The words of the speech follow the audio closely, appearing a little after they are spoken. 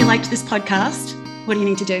liked this podcast, what do you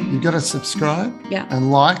need to do? You've got to subscribe Yeah.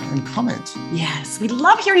 and like and comment. Yes, we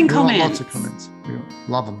love hearing We want comments. lots of comments. We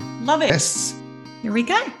love them. Love it. Yes. Here we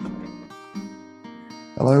go.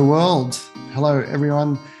 Hello, world. Hello,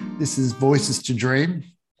 everyone. This is Voices to Dream.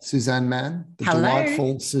 Suzanne Mann, the Hello.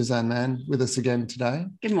 delightful Suzanne Mann, with us again today.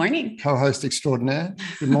 Good morning. Co-host extraordinaire.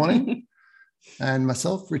 Good morning. And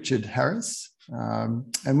myself, Richard Harris. And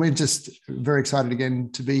we're just very excited again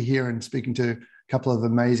to be here and speaking to a couple of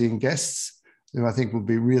amazing guests who I think will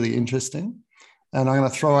be really interesting. And I'm going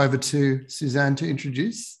to throw over to Suzanne to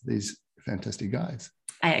introduce these fantastic guys.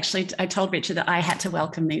 I told Richard that I had to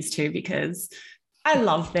welcome these two because I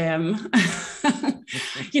love them.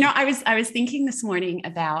 I was thinking this morning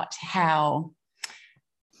about how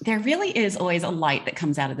there really is always a light that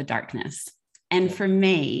comes out of the darkness. And for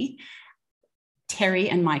me, Terry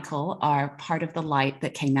and Michael are part of the light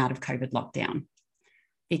that came out of COVID lockdown,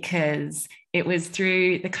 because it was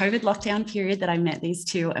through the COVID lockdown period that I met these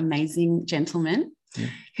two amazing gentlemen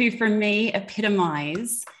who, for me,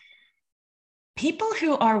 epitomize people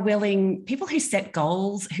who are willing, people who set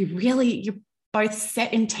goals, who really, you both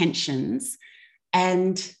set intentions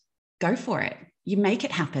and go for it. You make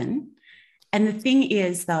it happen. And the thing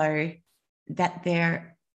is, though, that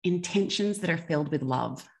they're intentions that are filled with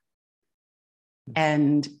love.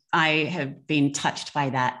 And I have been touched by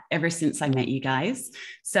that ever since I met you guys.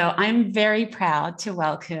 So I'm very proud to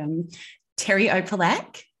welcome Terry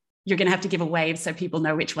Opalak. You're going to have to give a wave so people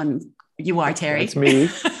know which one you are, Terry. That's me.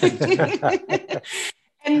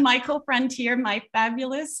 And Michael Frontier, my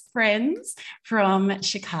fabulous friends from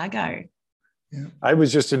Chicago. Yeah. I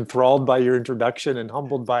was just enthralled by your introduction and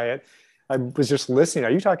humbled by it. I was just listening.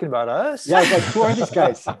 Are you talking about us? Yeah, I was like, who are these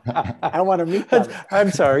guys? I want to meet them. I'm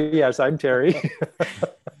sorry. Yes, I'm Terry.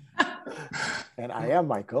 And I am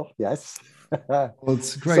Michael. Yes. Well,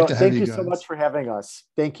 it's great to have thank you you guys. so much for having us.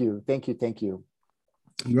 Thank you.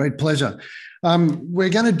 Great pleasure. We're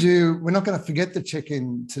not going to forget the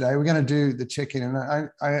check-in today. We're going to do the check-in. And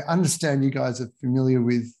I understand you guys are familiar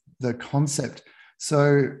with the concept.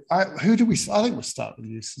 So I think we'll start with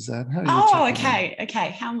you, Suzanne. How are you checking in?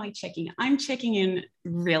 Okay. How am I checking? I'm checking in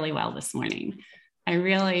really well this morning. I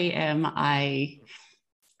really am. I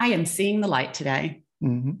am seeing the light today.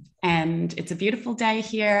 Mm-hmm. And it's a beautiful day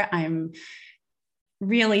here. I'm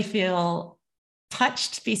really feel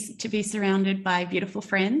touched to be surrounded by beautiful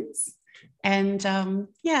friends. And so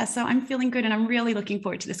I'm feeling good. And I'm really looking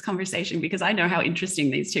forward to this conversation because I know how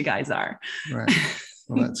interesting these two guys are. Right.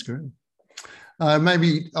 Well, that's good.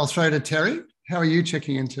 Maybe I'll throw to Terry. How are you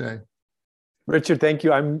checking in today? Richard, thank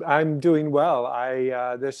you. I'm doing well.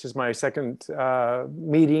 This is my second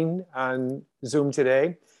meeting on Zoom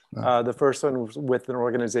today. Wow. The first one was with an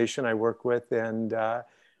organization I work with, and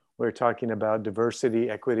we're talking about diversity,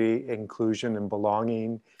 equity, inclusion, and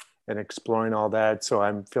belonging, and exploring all that. So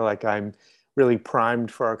I feel like I'm really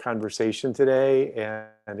primed for our conversation today,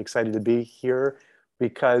 and excited to be here,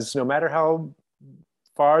 because no matter how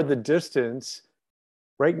far the distance,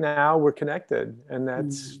 right now we're connected, and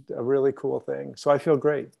that's a really cool thing. So I feel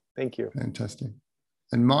great. Thank you. Fantastic.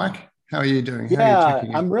 And Mike, how are you doing? Yeah,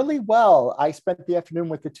 I'm really well. I spent the afternoon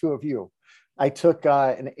with the two of you. I took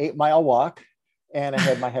an 8-mile walk, and I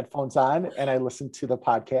had my headphones on, and I listened to the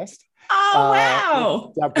podcast. Oh,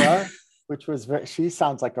 wow. With Deborah, which was she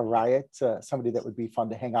sounds like a riot, somebody that would be fun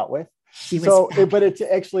to hang out with. But it's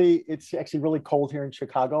actually really cold here in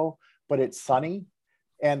Chicago, but it's sunny,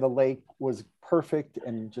 and the lake was perfect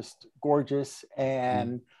and just gorgeous.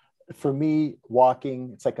 And for me,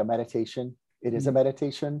 walking, it's like a meditation. It is a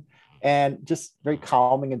meditation, and just very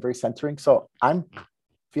calming and very centering. So I'm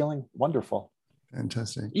feeling wonderful.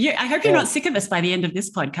 Fantastic. Yeah, I hope you're not sick of us by the end of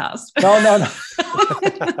this podcast. No.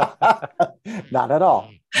 Not at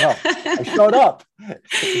all. No, I showed up.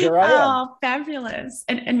 Here I am. Oh, fabulous.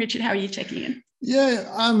 And Richard, how are you checking in? Yeah,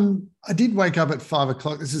 I did wake up at 5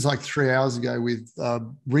 o'clock. This is like 3 hours ago with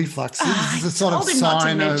reflux. This is a sort of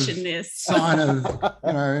sign of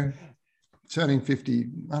turning 50,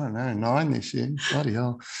 I don't know, 9 this year. Bloody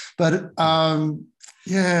hell. But apart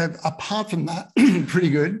from that, pretty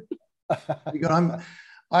good.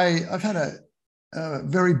 I've had a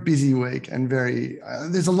very busy week, and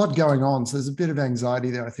there's a lot going on. So there's a bit of anxiety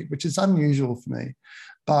there, I think, which is unusual for me.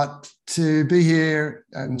 But to be here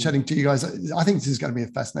and chatting to you guys, I think this is going to be a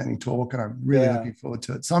fascinating talk, and I'm really looking forward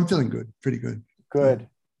to it. So I'm feeling good, pretty good. Good.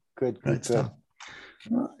 Great stuff.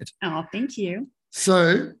 Right. Oh, thank you.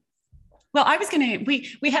 So, well,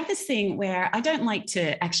 we have this thing where I don't like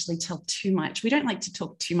to actually tell too much. We don't like to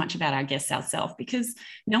talk too much about our guests ourselves, because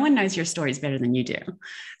no one knows your stories better than you do.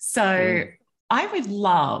 So I would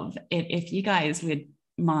love it if you guys would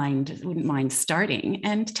wouldn't mind starting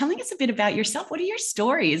and telling us a bit about yourself. What are your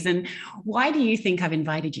stories, and why do you think I've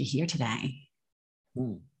invited you here today?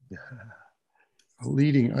 A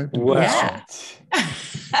leading open question. Yeah.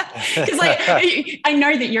 Because I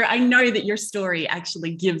know that your story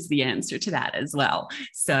actually gives the answer to that as well.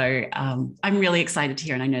 So I'm really excited to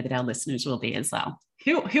hear, and I know that our listeners will be as well.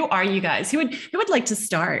 Who are you guys? Who would like to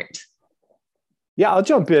start? Yeah, I'll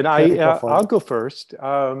jump in. I'll go first.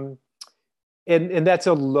 And that's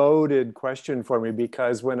a loaded question for me,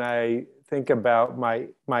 because when I think about my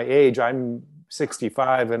age, I'm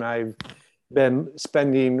 65, and I've been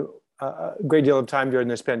spending a great deal of time during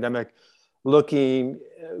this pandemic looking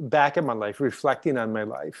back at my life, reflecting on my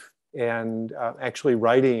life, and actually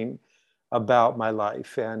writing about my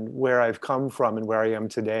life and where I've come from and where I am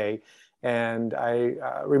today. And I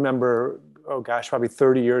remember, probably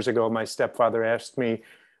 30 years ago, my stepfather asked me,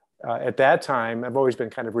 at that time, I've always been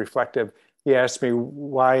kind of reflective. He asked me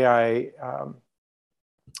why I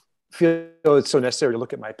feel it's so necessary to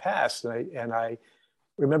look at my past. And I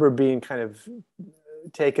remember being kind of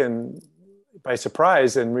taken by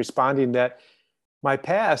surprise and responding that my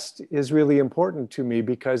past is really important to me,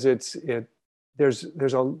 because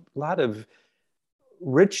there's a lot of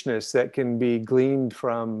richness that can be gleaned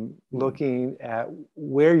from looking at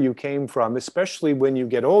where you came from, especially when you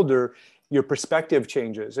get older. Your perspective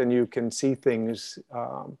changes and you can see things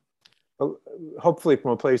hopefully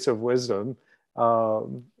from a place of wisdom,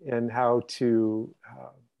 and how to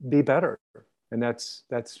be better. And that's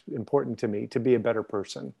important to me, to be a better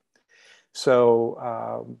person.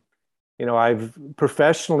 So, I've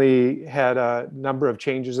professionally had a number of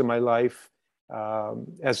changes in my life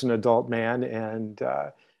as an adult man, and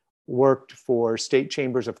worked for state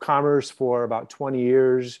chambers of commerce for about 20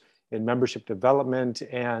 years in membership development.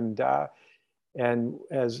 And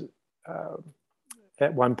as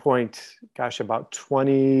at one point, about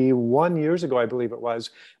 21 years ago, I believe it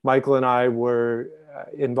was, Michael and I were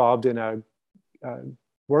involved in a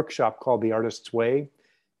workshop called The Artist's Way,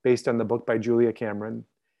 based on the book by Julia Cameron,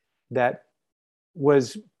 that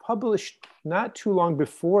was published not too long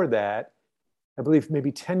before that, I believe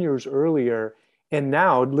maybe 10 years earlier. And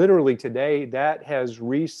now, literally today, that has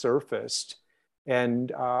resurfaced.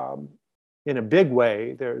 And in a big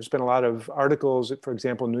way, there's been a lot of articles, for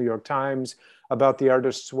example, New York Times, about The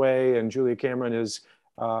Artist's Way. And Julia Cameron is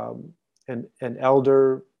an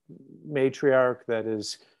elder matriarch that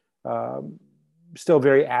is still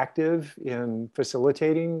very active in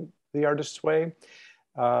facilitating The Artist's Way.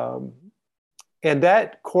 And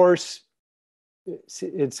that course,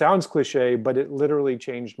 it sounds cliche, but it literally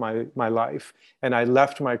changed my life. And I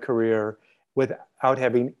left my career without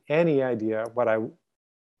having any idea what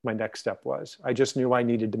my next step was. I just knew I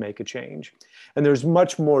needed to make a change. And there's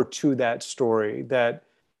much more to that story that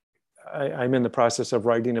I'm in the process of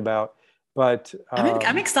writing about. But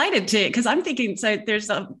I'm excited too, because I'm thinking, so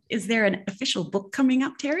is there an official book coming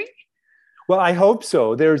up, Terry? Well, I hope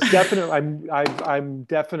so. There's definitely,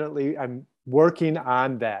 I'm working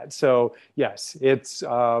on that. So yes, it's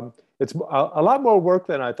a lot more work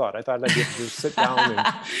than I thought. I thought I'd just sit down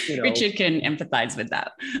and, Richard can empathize with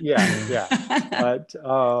that. Yeah. But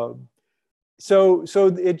so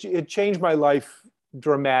it changed my life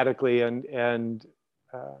dramatically, and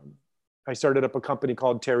I started up a company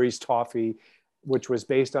called Terry's Toffee, which was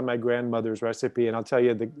based on my grandmother's recipe. And I'll tell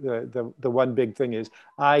you, the one big thing is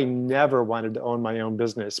I never wanted to own my own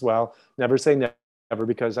business. Well, never say never,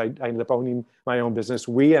 because I ended up owning my own business.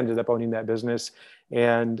 We ended up owning that business.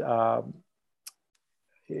 And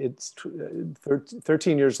it's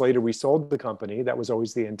 13 years later, we sold the company. That was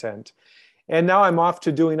always the intent. And now I'm off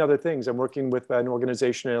to doing other things. I'm working with an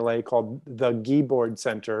organization in LA called the Gee-Board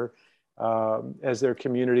Center as their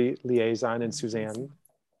community liaison. And Suzanne,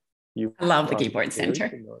 I love the Gee-Board Center.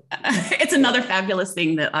 It's another fabulous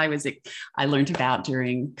thing that I learned about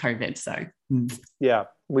during COVID. So yeah,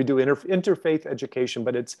 we do interfaith education,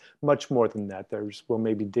 but it's much more than that. We'll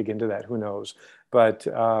maybe dig into that. Who knows? But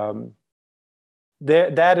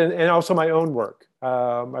that and also my own work.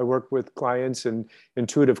 I work with clients in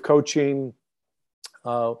intuitive coaching,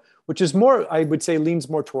 which is more, I would say, leans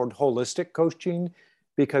more toward holistic coaching,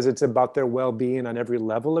 because it's about their well-being on every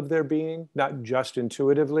level of their being, not just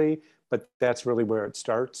intuitively, but that's really where it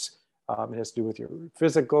starts. It has to do with your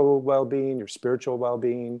physical well-being, your spiritual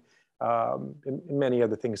well-being, and many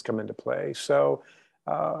other things come into play. So,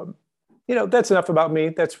 that's enough about me.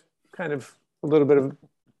 That's kind of a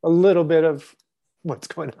little bit of what's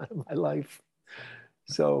going on in my life.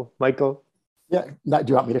 So, Michael. Yeah. Do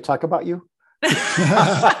you want me to talk about you?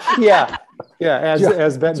 Yeah. Yeah,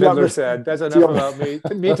 as Ben Midler said, that's enough about me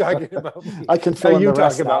talking about me. I can fill in the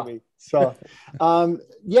rest talk about now. me. So, I'm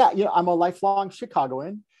a lifelong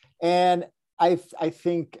Chicagoan, and I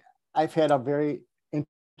think I've had a very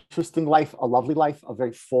interesting life, a lovely life, a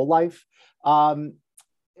very full life.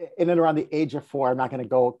 In and around the age of 4, I'm not going to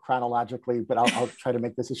go chronologically, but I'll try to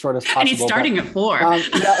make this as short as possible. And he's starting at 4.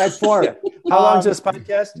 At 4. Yeah. How long is this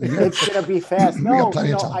podcast? It's going to be fast. No,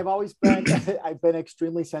 I've always been, I've been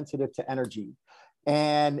extremely sensitive to energy.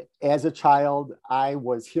 And as a child, I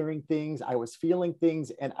was hearing things, I was feeling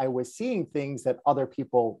things, and I was seeing things that other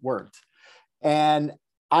people weren't. And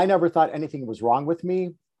I never thought anything was wrong with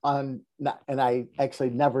me. And I actually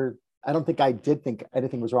never, I don't think I did think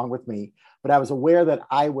anything was wrong with me, but I was aware that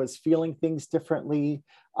I was feeling things differently.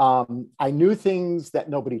 I knew things that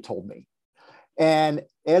nobody told me. And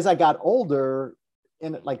as I got older,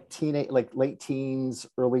 in like late teens,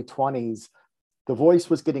 early 20s, the voice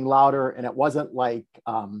was getting louder, and it wasn't like,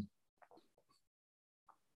 it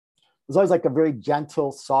was always like a very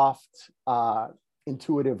gentle, soft,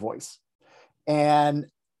 intuitive voice. And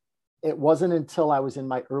it wasn't until I was in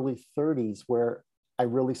my early 30s where I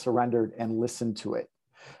really surrendered and listened to it.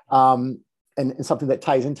 And something that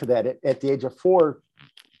ties into that, at the age of 4,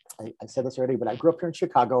 I said this already, but I grew up here in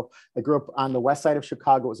Chicago. I grew up on the west side of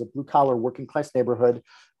Chicago. It was a blue collar working class neighborhood.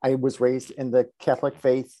 I was raised in the Catholic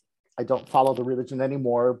faith. I don't follow the religion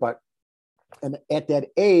anymore, and at that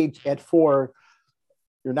age, at 4,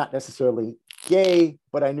 you're not necessarily gay,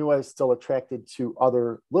 but I knew I was still attracted to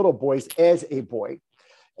other little boys as a boy.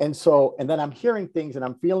 And then I'm hearing things and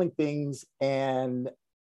I'm feeling things, and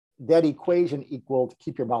that equation equaled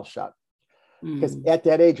keep your mouth shut. Because at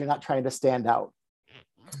that age, you're not trying to stand out.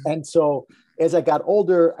 And so as I got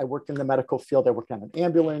older, I worked in the medical field. I worked on an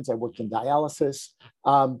ambulance. I worked in dialysis.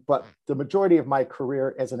 But the majority of my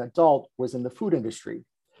career as an adult was in the food industry.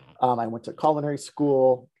 I went to culinary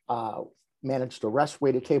school,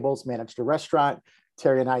 waited tables, managed a restaurant.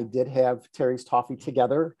 Terry and I did have Terry's Toffee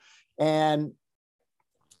together. And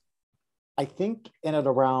I think in at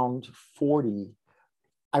around 40,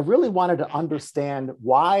 I really wanted to understand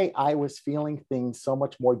why I was feeling things so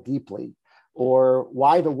much more deeply, or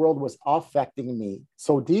why the world was affecting me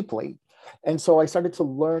so deeply. And so I started to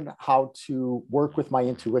learn how to work with my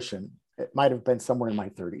intuition. It might have been somewhere in my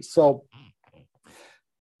 30s. So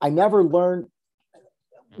I never learned,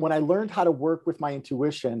 when I learned how to work with my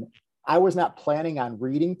intuition, I was not planning on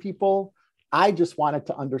reading people. I just wanted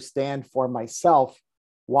to understand for myself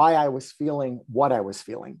why I was feeling what I was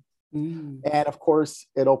feeling. And of course,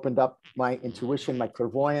 it opened up my intuition, my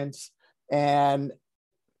clairvoyance, and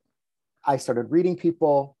I started reading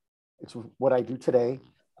people. It's what I do today.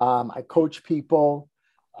 I coach people.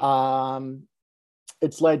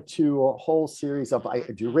 It's led to a whole series of, I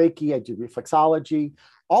do Reiki, I do reflexology,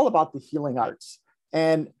 all about the healing arts.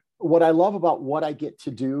 And what I love about what I get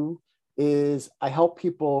to do is I help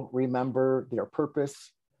people remember their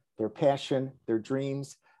purpose, their passion, their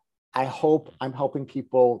dreams. I hope I'm helping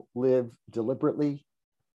people live deliberately,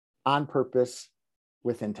 on purpose,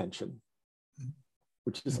 with intention,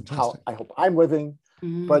 which is how I hope I'm living,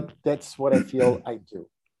 but that's what I feel I do.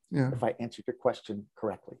 Yeah. If I answered your question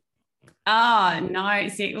correctly. Oh, no.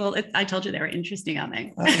 See, well, I told you they were interesting, aren't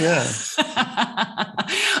they? Yeah.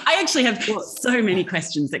 I actually have so many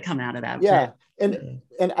questions that come out of that. Yeah. And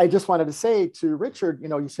I just wanted to say to Richard,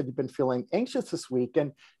 you said you've been feeling anxious this week.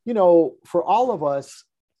 And, for all of us,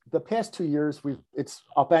 the past 2 years, it's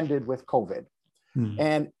upended with COVID.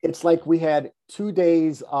 And it's like we had 2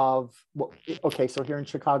 days of, so here in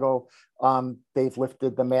Chicago, they've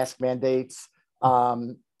lifted the mask mandates.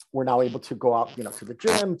 We're now able to go out, to the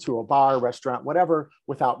gym, to a bar, restaurant, whatever,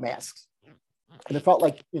 without masks. And it felt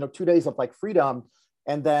like, 2 days of like freedom.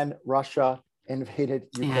 And then Russia invaded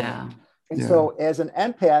Ukraine. Yeah. And so as an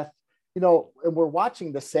empath, and we're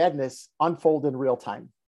watching the sadness unfold in real time.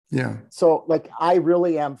 Yeah. So like, I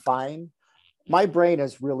really am fine. My brain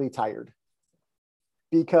is really tired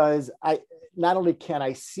because not only can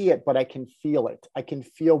I see it, but I can feel it. I can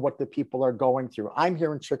feel what the people are going through. I'm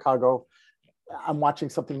here in Chicago. I'm watching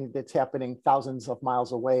something that's happening thousands of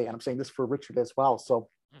miles away. And I'm saying this for Richard as well. So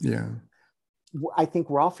yeah, I think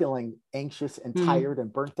we're all feeling anxious and tired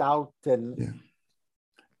and burnt out, and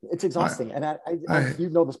it's exhausting. And I you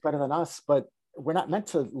know this better than us, but we're not meant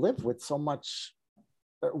to live with so much,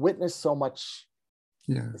 witness so much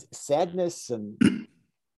sadness. And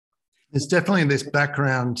there's definitely this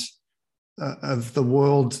background of the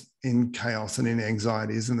world in chaos and in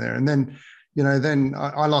anxiety, isn't there? And then, then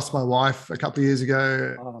I lost my wife a couple of years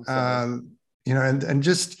ago, and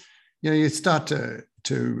just, you start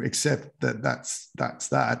to accept that that's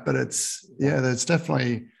that, but it's, there's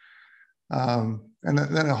definitely And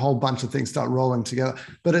then a whole bunch of things start rolling together.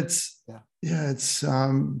 But it's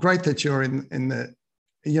great that you're in the,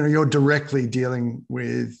 you're directly dealing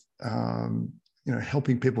with,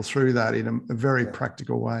 helping people through that in a very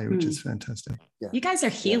practical way, which is fantastic. Yeah. You guys are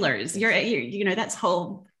healers. You're that's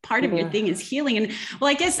whole part of your thing is healing. And well,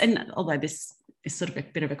 I guess, and although this is sort of a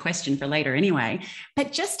bit of a question for later anyway,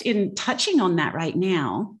 but just in touching on that right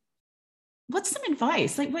now, what's some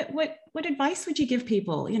advice? Like what advice would you give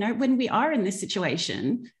people, when we are in this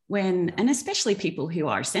situation, and especially people who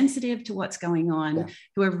are sensitive to what's going on,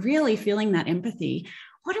 who are really feeling that empathy,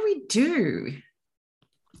 what do we do?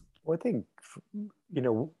 Well, I think,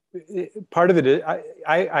 part of it is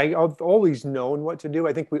I've always known what to do.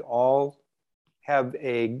 I think we all have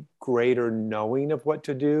a greater knowing of what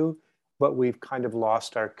to do, but we've kind of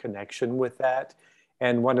lost our connection with that.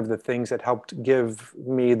 And one of the things that helped give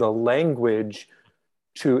me the language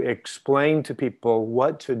to explain to people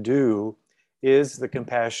what to do is the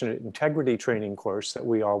compassionate integrity training course that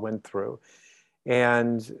we all went through,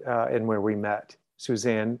 and where we met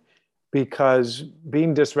Suzanne, because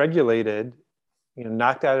being dysregulated,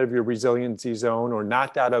 knocked out of your resiliency zone, or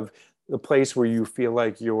knocked out of the place where you feel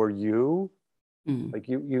like you're you, like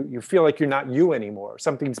you feel like you're not you anymore.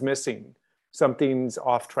 Something's missing, something's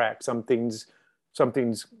off track, something's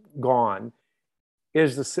gone,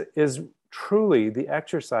 is truly the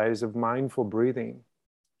exercise of mindful breathing.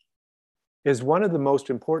 Is one of the most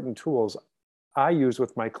important tools I use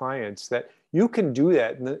with my clients, that you can do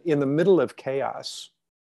that in the middle of chaos,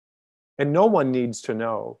 and no one needs to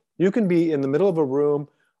know. You can be in the middle of a room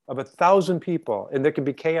of 1,000 people, and there can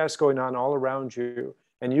be chaos going on all around you,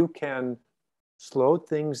 and you can slow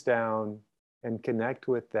things down and connect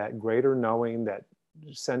with that greater knowing, that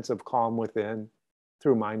sense of calm within,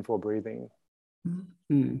 through mindful breathing.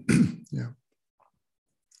 Yeah.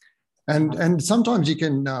 And sometimes you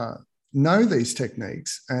can know these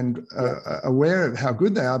techniques and aware of how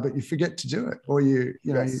good they are, but you forget to do it, or you're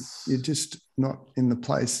just not in the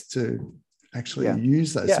place to actually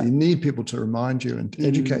use those. So you need people to remind you and to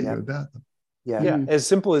educate you about them. Yeah. As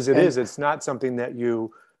simple as it is, it's not something that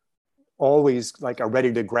you always are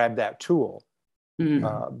ready to grab that tool,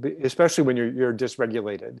 especially when you're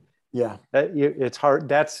dysregulated. Yeah, it's hard.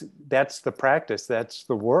 That's the practice. That's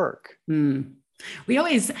the work. We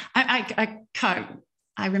always, I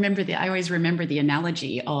always remember the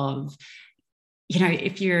analogy of,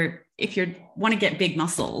 if you want to get big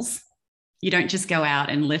muscles, you don't just go out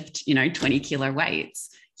and lift, 20 kilo weights.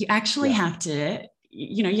 You actually have to,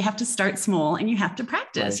 you have to start small, and you have to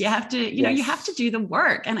practice. Right. You have to, you have to do the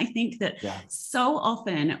work. And I think that so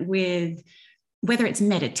often with, whether it's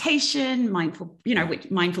meditation, mindful, which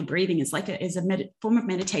mindful breathing is a form of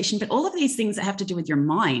meditation, but all of these things that have to do with your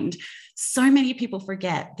mind, so many people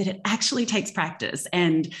forget that it actually takes practice.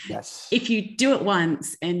 And if you do it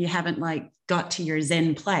once and you haven't got to your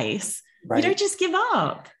Zen place, you don't just give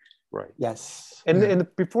up. Right. Yes. And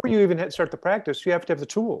before you even start the practice, you have to have the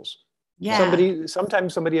tools. Yeah.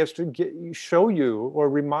 Sometimes somebody has to show you or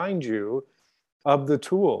remind you of the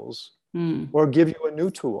tools, or give you a new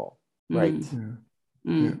tool. Right.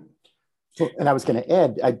 So, and I was going to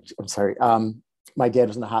add, I'm sorry. My dad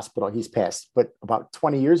was in the hospital. He's passed, but about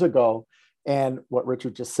 20 years ago, and what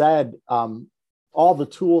Richard just said, all the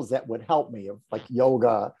tools that would help me, like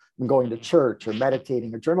yoga and going to church or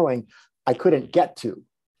meditating or journaling, I couldn't get to,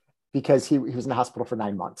 because he was in the hospital for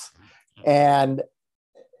 9 months. And,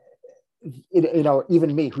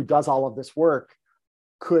 even me, who does all of this work,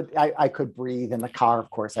 I could breathe in the car.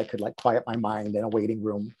 Of course, I could quiet my mind in a waiting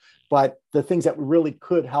room, but the things that really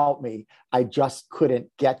could help me, I just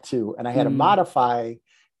couldn't get to. And I had to modify,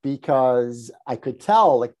 because I could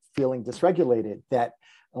tell, feeling dysregulated, that,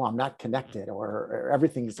 I'm not connected, or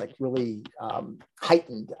everything is really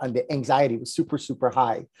heightened, and the anxiety was super, super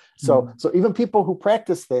high. So even people who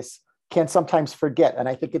practice this can sometimes forget. And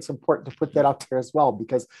I think it's important to put that out there as well,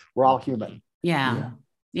 because we're all human. Yeah.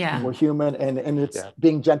 We're human, and it's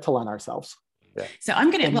being gentle on ourselves. Yeah. So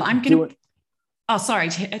I'm going to, oh, sorry,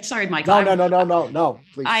 Michael. No,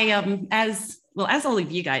 please. As all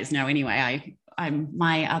of you guys know anyway, I'm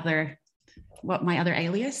my other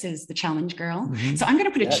alias is the challenge girl. Mm-hmm. So I'm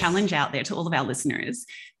going to put a challenge out there to all of our listeners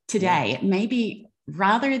today. Maybe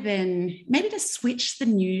to switch the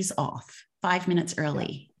news off 5 minutes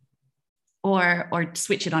early, or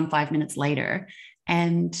switch it on 5 minutes later,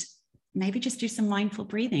 and maybe just do some mindful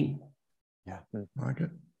breathing. Yeah, I like it.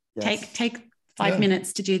 Yes. Take 5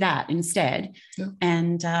 minutes to do that instead,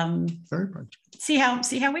 and very much. See how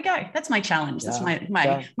we go. That's my challenge. That's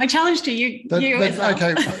my challenge to you. As well.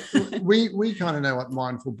 Okay, we kind of know what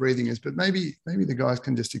mindful breathing is, but maybe the guys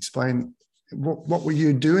can just explain what will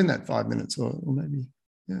you do in that 5 minutes, or maybe,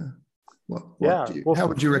 yeah. How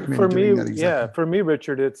would you recommend doing that exactly? Yeah, for me,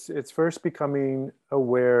 Richard, it's first becoming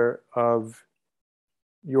aware of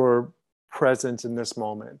your presence in this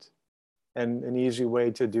moment. And an easy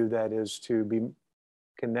way to do that is to be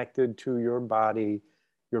connected to your body,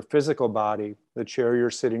 your physical body, the chair you're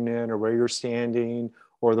sitting in, or where you're standing,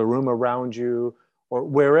 or the room around you, or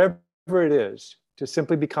wherever it is, to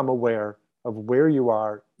simply become aware of where you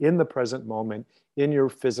are in the present moment in your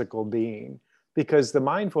physical being. Because the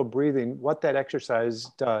mindful breathing, what that exercise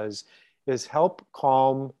does is help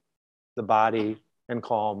calm the body and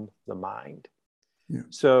calm the mind. Yeah.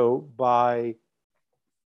 So by,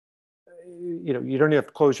 you don't have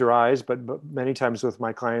to close your eyes, but many times with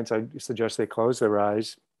my clients, I suggest they close their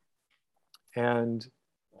eyes and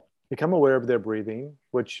become aware of their breathing,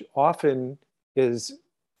 which often is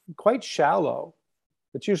quite shallow.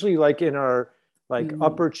 It's usually like in our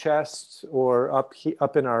upper chest, or up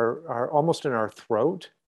in our almost in our throat.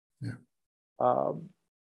 Yeah.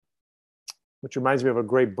 Which reminds me of a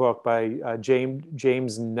great book by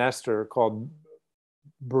James Nestor called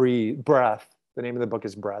Breath. The name of the book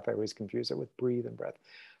is Breath. I always confuse it with breathe and breath,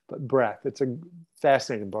 but Breath. It's a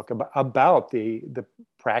fascinating book about the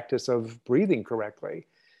practice of breathing correctly.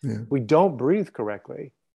 Yeah. We don't breathe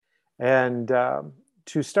correctly, and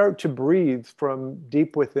to start to breathe from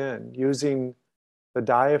deep within, using the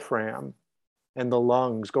diaphragm and the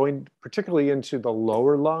lungs, going particularly into the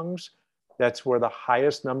lower lungs. That's where the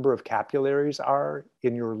highest number of capillaries are,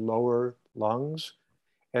 in your lower lungs.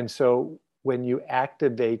 And so when you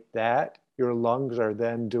activate that, your lungs are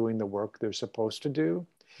then doing the work they're supposed to do.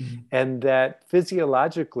 Mm-hmm. And that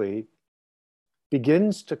physiologically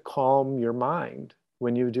begins to calm your mind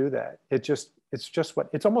when you do that. It's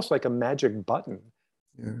almost like a magic button.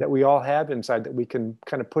 Yeah. That we all have inside, that we can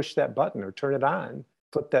kind of push that button or turn it on,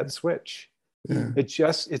 flip that switch. Yeah. It's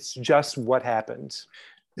just what happens.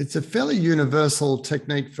 It's a fairly universal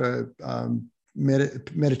technique for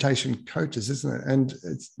meditation coaches, isn't it? And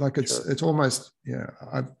it's like it's almost,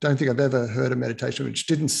 I don't think I've ever heard a meditation which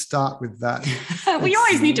didn't start with that. We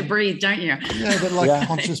always need to breathe, don't you? Yeah, but like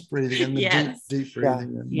conscious breathing and the deep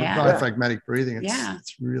breathing and diaphragmatic breathing.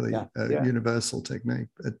 It's really a universal technique.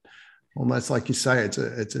 But almost like you say, it's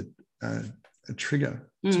a trigger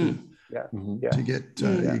to get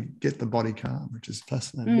you get the body calm, which is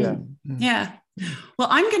fascinating. Yeah. Well,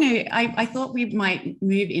 I thought we might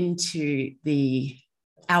move into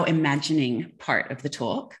our imagining part of the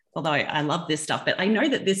talk, although I love this stuff, but I know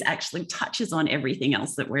that this actually touches on everything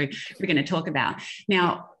else that we're going to talk about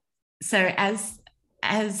now. So as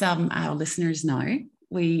our listeners know,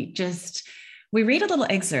 we read a little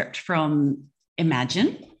excerpt from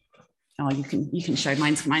Imagine. Oh, you can show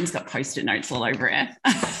mine's got Post-it notes all over it,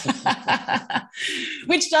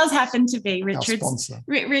 which does happen to be Richard's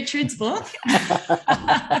book.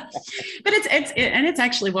 But it's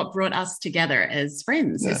actually what brought us together as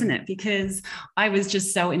friends, isn't it? Because I was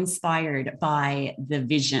just so inspired by the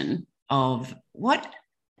vision of what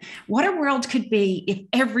a world could be if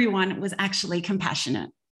everyone was actually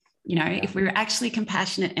compassionate. If we were actually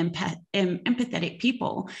compassionate, empathetic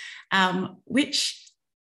people, which,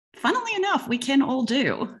 funnily enough, we can all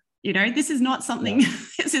do. This is not something,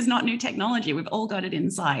 this is not new technology. We've all got it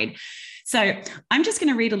inside. So I'm just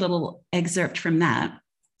going to read a little excerpt from that.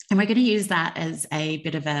 And we're going to use that as a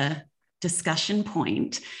bit of a discussion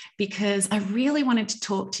point, because I really wanted to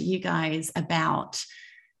talk to you guys about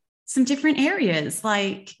some different areas.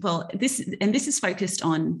 This is focused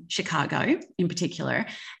on Chicago in particular.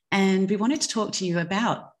 And we wanted to talk to you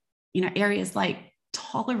about, areas like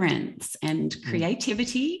tolerance and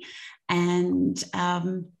creativity and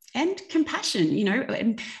compassion,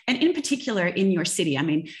 and in particular in your city. I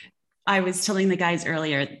mean, I was telling the guys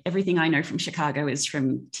earlier, everything I know from Chicago is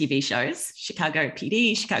from TV shows, Chicago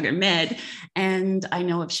PD, Chicago Med, and I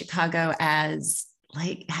know of Chicago as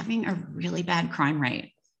like having a really bad crime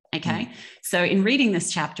rate. Okay. So in reading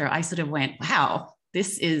this chapter, I sort of went, wow,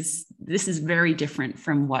 this is very different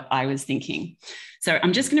from what I was thinking. So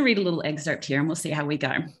I'm just going to read a little excerpt here and we'll see how we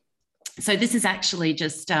go. So this is actually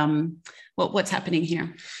just what's happening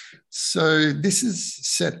here. So this is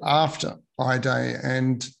set after I-Day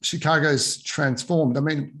and Chicago's transformed. I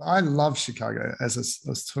mean, I love Chicago, as I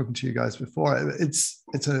was talking to you guys before. It's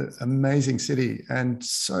an amazing city and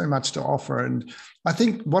so much to offer. And I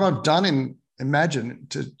think what I've done in Imagine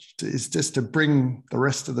is just to bring the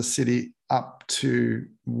rest of the city up to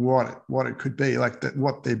what it could be, like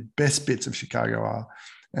what the best bits of Chicago are.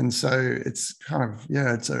 And so it's kind of,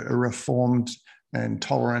 it's a reformed and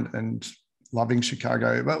tolerant and loving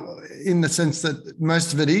Chicago, but in the sense that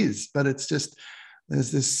most of it is, but it's just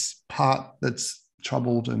there's this part that's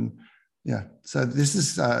troubled, and yeah. So this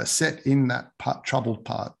is set in that troubled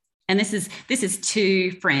part. And this is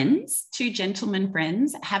two friends, two gentlemen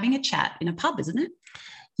friends having a chat in a pub, isn't it?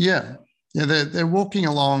 Yeah. They're walking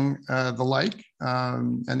along the lake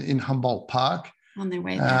and in Humboldt Park on their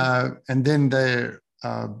way there, and then they're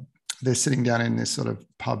sitting down in this sort of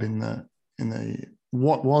pub in the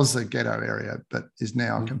what was a ghetto area, but is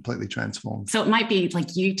now completely transformed. So it might be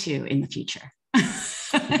like you two in the future.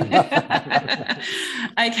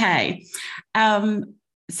 Okay.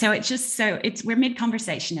 We're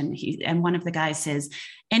mid-conversation, and one of the guys says,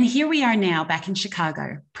 and here we are now back in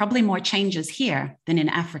Chicago, probably more changes here than in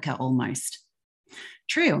Africa almost.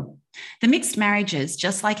 True. The mixed marriages,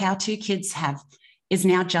 just like our two kids have, is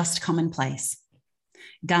now just commonplace.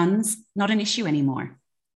 Guns, not an issue anymore.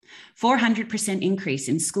 400% increase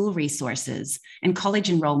in school resources and college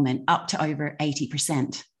enrollment up to over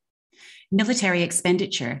 80%. Military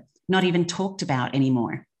expenditure, not even talked about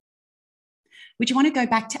anymore. Would you want to go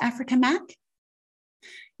back to Africa, Mac?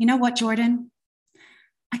 You know what, Jordan?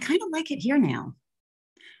 I kind of like it here now.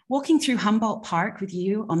 Walking through Humboldt Park with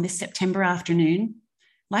you on this September afternoon,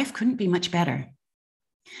 life couldn't be much better.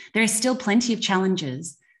 There are still plenty of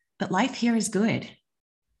challenges, but life here is good.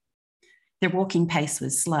 Their walking pace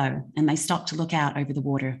was slow, and they stopped to look out over the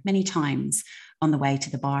water many times on the way to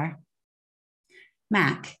the bar.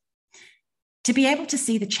 Mac, to be able to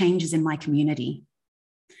see the changes in my community,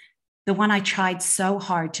 the one I tried so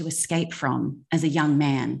hard to escape from as a young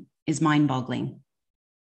man, is mind-boggling.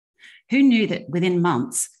 Who knew that within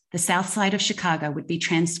months, the south side of Chicago would be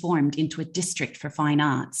transformed into a district for fine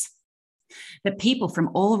arts? That people from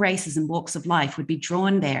all races and walks of life would be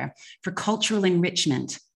drawn there for cultural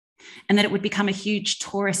enrichment, and that it would become a huge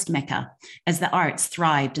tourist mecca as the arts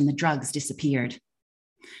thrived and the drugs disappeared.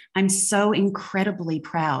 I'm so incredibly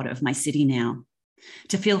proud of my city now,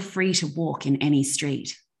 to feel free to walk in any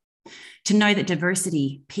street, to know that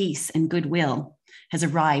diversity, peace, and goodwill has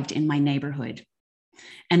arrived in my neighborhood,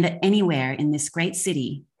 and that anywhere in this great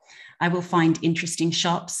city, I will find interesting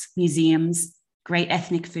shops, museums, great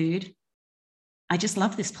ethnic food. I just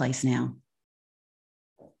love this place now.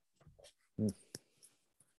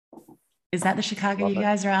 Is that the Chicago you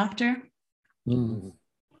guys are after? Mm.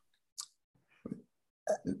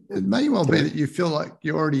 It may well be that you feel like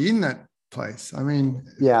you're already in that place. I mean,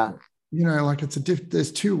 yeah, you know, like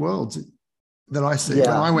there's two worlds that I see. Yeah.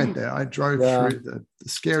 When I went there, I drove through the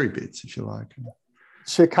scary bits, if you like.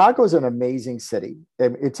 Chicago is an amazing city.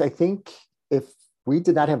 I think if we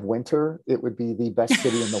did not have winter, it would be the best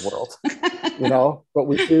city in the world. You know, but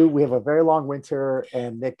we do. We have a very long winter,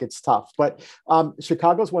 and it gets tough. But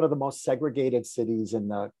Chicago is one of the most segregated cities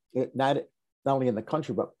not only in the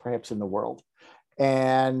country, but perhaps in the world.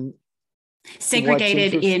 And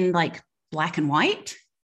segregated in like black and white.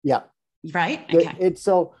 Yeah. Right. Okay.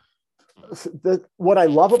 What I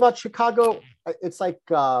love about Chicago, it's like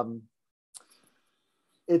a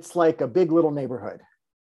big little neighborhood.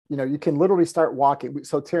 You know, you can literally start walking.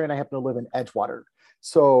 So Terry and I happen to live in Edgewater.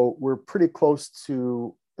 So we're pretty close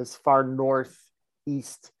to as far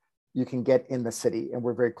northeast you can get in the city, and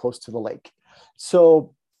we're very close to the lake.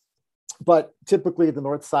 So, but typically the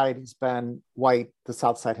north side has been white, the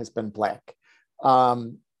south side has been black.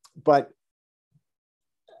 And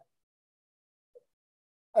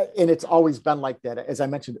it's always been like that. As I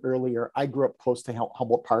mentioned earlier, I grew up close to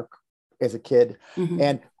Humboldt Park as a kid,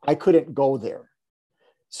 and I couldn't go there.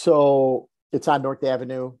 So it's on North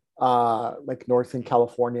Avenue. Like north in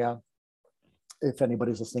California, if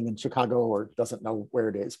anybody's listening in Chicago or doesn't know where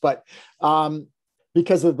it is, but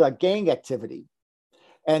because of the gang activity.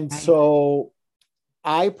 And so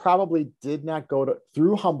I probably did not go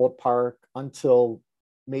through Humboldt Park until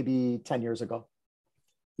maybe 10 years ago.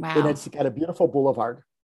 Wow. And it's got a beautiful boulevard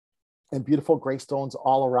and beautiful gravestones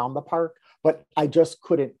all around the park, but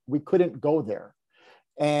we couldn't go there.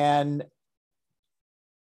 And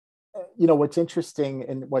you know, what's interesting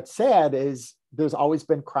and what's sad is there's always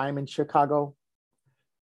been crime in Chicago.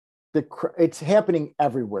 It's happening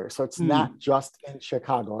everywhere. So it's not just in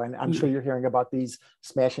Chicago. And I'm sure you're hearing about these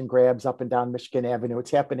smash and grabs up and down Michigan Avenue.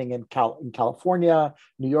 It's happening in California,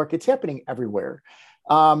 New York. It's happening everywhere.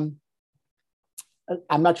 I'm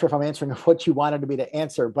not sure if I'm answering what you wanted me to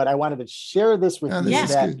answer, but I wanted to share this with you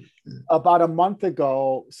that about a month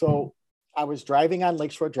ago. So I was driving on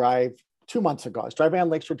Lakeshore Drive 2 months ago. I was driving on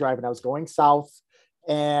Lakeshore Drive and I was going south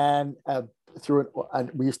and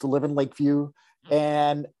we used to live in Lakeview.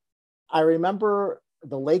 And I remember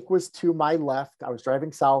the lake was to my left. I was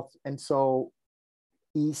driving south. And so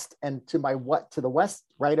east and to the west,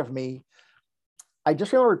 right of me, I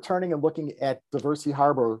just remember turning and looking at Diversity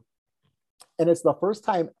Harbor And it's the first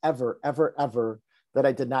time ever, ever, ever that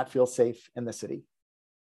I did not feel safe in the city.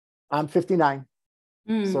 I'm 59.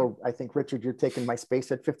 So I think, Richard, you're taking my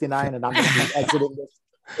space at 59, and I'm going to be exiting this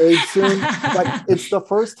age soon. But it's the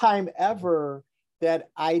first time ever that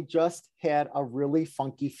I just had a really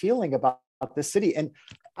funky feeling about the city. And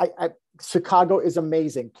Chicago is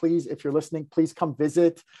amazing. Please, if you're listening, please come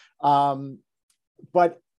visit.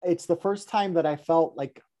 But it's the first time that I felt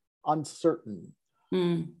like uncertain.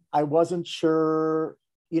 I wasn't sure,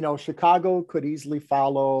 Chicago could easily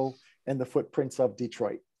follow in the footprints of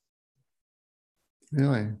Detroit.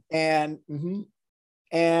 Really? And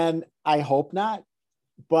I hope not,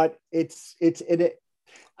 but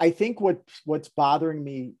I think what's bothering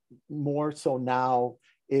me more so now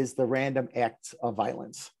is the random acts of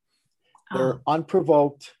violence. They're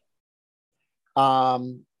unprovoked.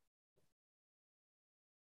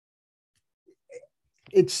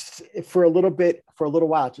 It's for a little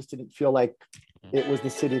while, it just didn't feel like it was the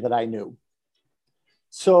city that I knew.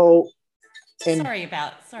 So, sorry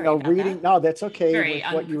about reading. that. No, that's okay. Very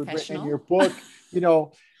with what you had written in your book,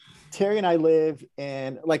 Terry and I live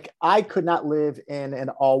in, I could not live in an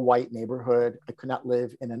all white neighborhood. I could not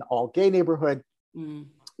live in an all gay neighborhood.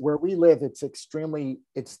 Where we live,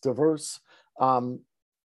 it's diverse,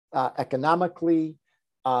 economically.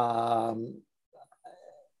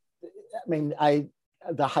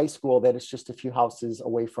 The high school that is just a few houses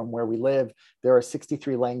away from where we live, there are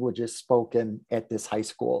 63 languages spoken at this high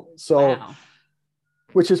school. So, wow.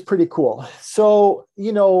 Which is pretty cool. So,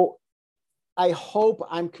 I hope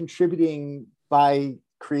I'm contributing by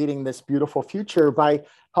creating this beautiful future by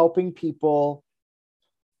helping people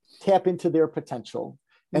tap into their potential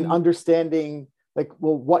and understanding,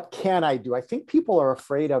 what can I do? I think people are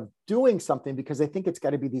afraid of doing something because they think it's got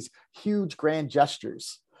to be these huge, grand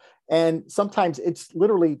gestures. And sometimes it's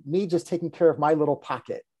literally me just taking care of my little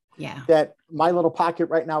pocket. Yeah. That my little pocket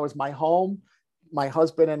right now is my home, my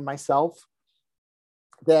husband and myself,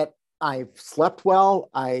 that I've slept well.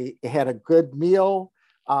 I had a good meal.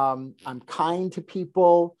 I'm kind to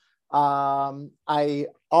people. I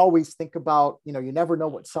always think about, you never know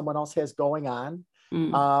what someone else has going on.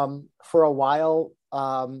 For a while,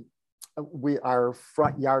 our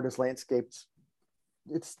front yard is landscaped.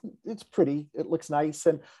 It's pretty, it looks nice.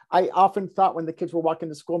 And I often thought when the kids were walking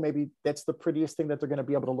to school, maybe that's the prettiest thing that they're going to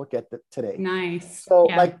be able to look at today. Nice. So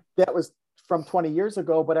that was from 20 years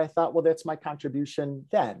ago, but I thought, well, that's my contribution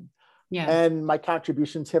then. Yeah. And my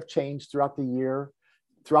contributions have changed throughout the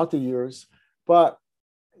years. But,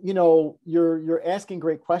 you're asking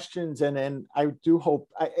great questions, and I do hope,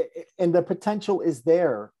 and the potential is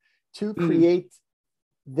there to create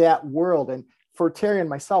that world. And for Terry and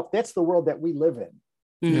myself, that's the world that we live in.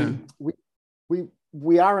 Yeah.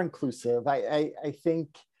 We are inclusive. I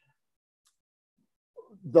think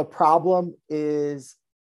the problem is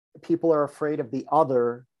people are afraid of the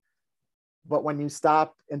other, but when you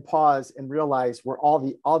stop and pause and realize we're all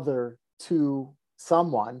the other to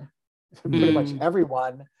someone, pretty much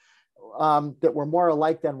everyone, that we're more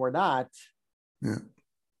alike than we're not. Yeah.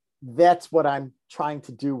 That's what I'm trying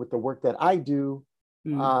to do with the work that I do.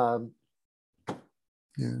 Yeah.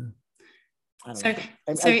 So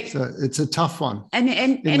it's a tough one, and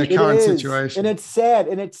in the current situation, and it's sad.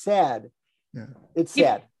 Yeah, it's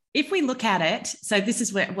sad. If we look at it, so this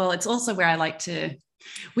is where, it's also where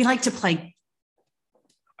we like to play.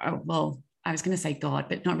 Well, I was going to say God,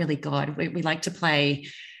 but not really God. We like to play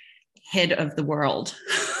head of the world.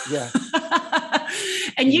 Yeah.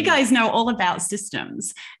 And you guys know all about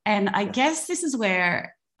systems, and I guess this is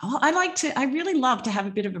where I really love to have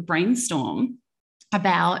a bit of a brainstorm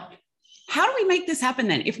about how do we make this happen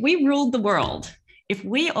then? If we ruled the world, if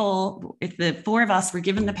the four of us were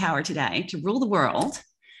given the power today to rule the world,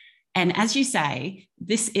 and as you say,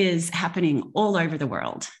 this is happening all over the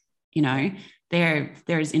world,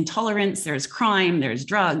 there's intolerance, there's crime, there's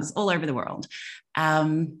drugs all over the world.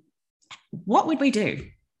 What would we do?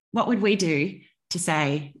 What would we do to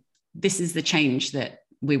say, this is the change that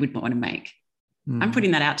we would want to make? I'm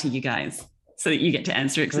putting that out to you guys so that you get to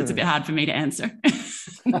answer it, because it's a bit hard for me to answer.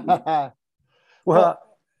 Well,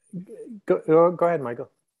 go ahead, Michael.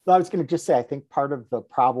 I was going to just say, I think part of the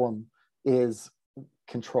problem is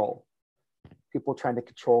control. People trying to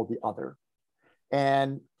control the other.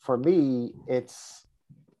 And for me, it's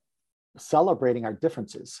celebrating our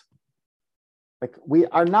differences. We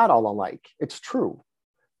are not all alike. It's true.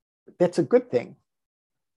 That's a good thing.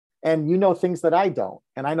 And you know things that I don't,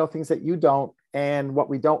 and I know things that you don't. And what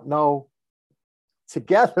we don't know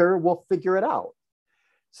together, we'll figure it out.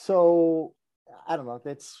 So I don't know if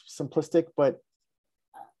that's simplistic, but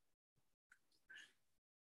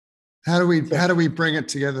how do we bring it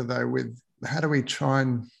together though with how do we try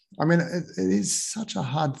and, I mean, it is such a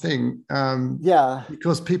hard thing.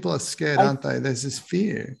 Because people are scared, aren't they? There's this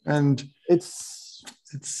fear, and it's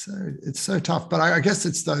so tough. But I guess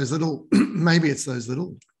it's those little, maybe it's those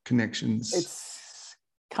little connections. It's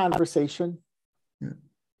conversation. Yeah.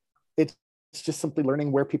 It's just simply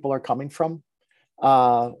learning where people are coming from,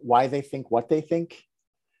 why they think what they think.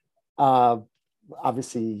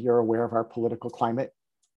 Obviously, you're aware of our political climate,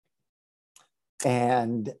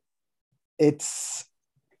 and it's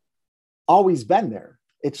always been there.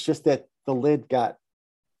 It's just that the lid got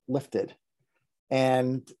lifted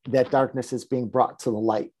and that darkness is being brought to the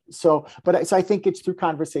light. So I think it's through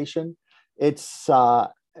conversation. It's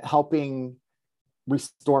helping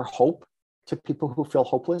restore hope to people who feel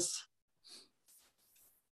hopeless.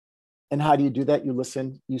 And how do you do that? You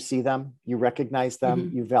listen, you see them, you recognize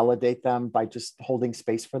them, you validate them by just holding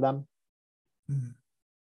space for them.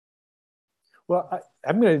 Well,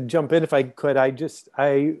 I'm going to jump in if I could.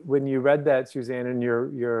 When you read that, Suzanne, and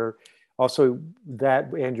your also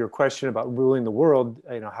that and your question about ruling the world,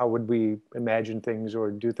 how would we imagine things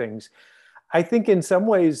or do things? I think in some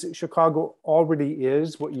ways, Chicago already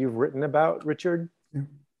is what you've written about, Richard. Yeah.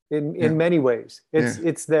 In many ways,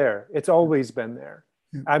 it's there. It's always been there.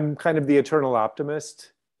 Yeah. I'm kind of the eternal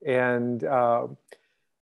optimist, and I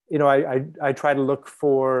try to look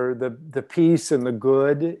for the peace and the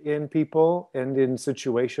good in people and in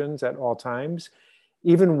situations at all times,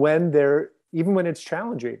 even when it's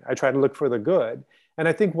challenging. I try to look for the good, and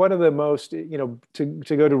I think one of the most, to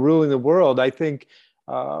go to ruling the world, I think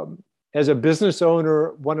as a business owner,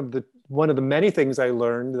 one of the many things I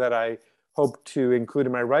learned that I hope to include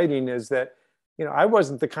in my writing is that, I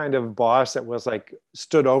wasn't the kind of boss that was like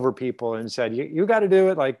stood over people and said, you got to do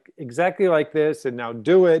it like exactly like this and now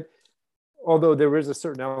do it. Although there is a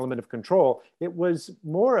certain element of control, it was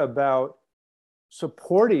more about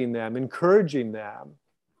supporting them, encouraging them.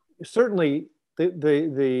 Certainly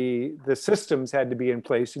the systems had to be in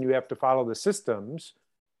place and you have to follow the systems,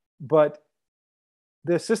 but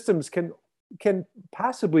the systems can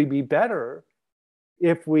possibly be better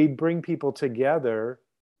if we bring people together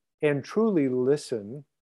and truly listen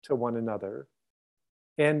to one another.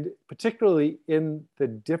 And particularly in the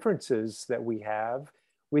differences that we have,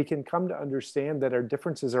 we can come to understand that our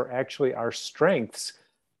differences are actually our strengths,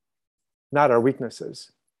 not our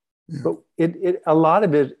weaknesses. Yeah. But a lot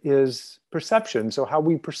of it is perception. So how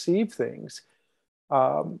we perceive things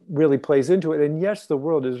really plays into it. And yes, the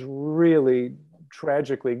world is really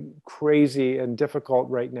tragically crazy and difficult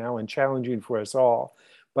right now and challenging for us all.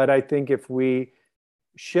 But I think if we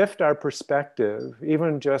shift our perspective,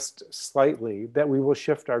 even just slightly, that we will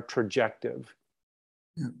shift our trajectory.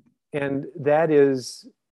 Yeah. And that is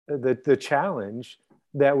the challenge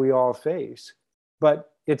that we all face.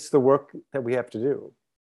 But it's the work that we have to do.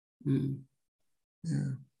 Mm.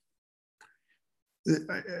 Yeah.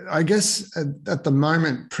 I guess at the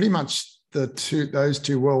moment, pretty much those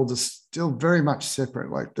two worlds are still very much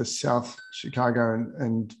separate, like the South Chicago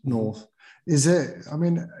and North. Is there,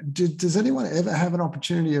 does anyone ever have an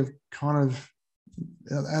opportunity of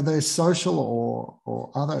are there social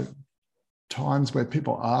or other times where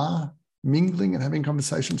people are mingling and having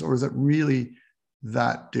conversations, or is it really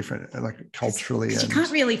that different, like culturally? You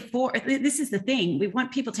can't really this is the thing. We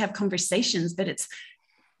want people to have conversations, but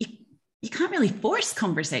you can't really force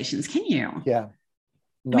conversations, can you? Yeah.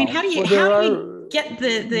 No. How do you get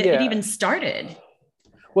it even started?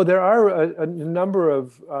 Well, there are a number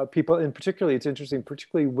of people, and particularly, it's interesting,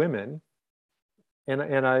 particularly women, and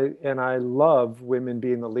I love women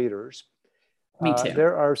being the leaders. Me too.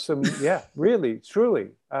 There are some, really,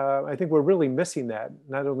 truly. I think we're really missing that,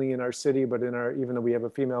 not only in our city, but even though we have a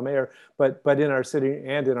female mayor, but in our city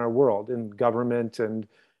and in our world, in government, and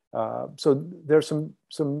so there's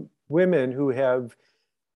some women who have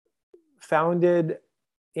founded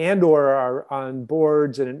and or are on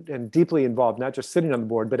boards and deeply involved, not just sitting on the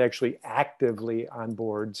board, but actually actively on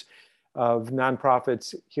boards of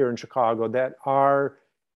nonprofits here in Chicago that are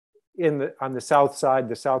on the south side,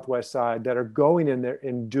 the southwest side, that are going in there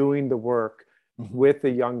and doing the work with the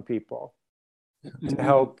young people to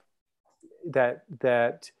help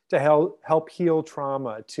help heal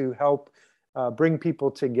trauma, to help bring people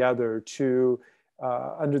together, to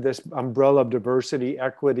under this umbrella of diversity,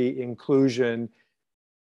 equity, inclusion.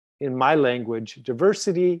 In my language,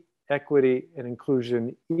 diversity, equity, and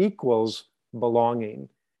inclusion equals belonging,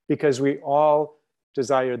 because we all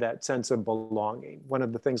desire that sense of belonging. One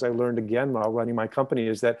of the things I learned again while running my company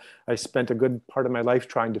is that I spent a good part of my life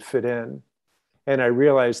trying to fit in. And I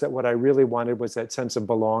realized that what I really wanted was that sense of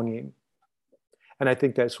belonging. And I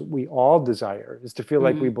think that's what we all desire, is to feel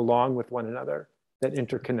like we belong with one another. that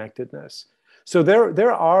interconnectedness. So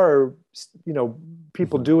there are,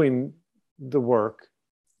 people doing the work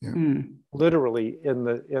literally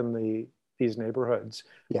in these neighborhoods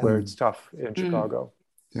where it's tough in Chicago.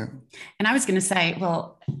 Yeah. And I was going to say,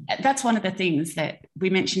 well, that's one of the things that we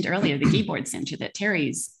mentioned earlier, the Keyboard Center that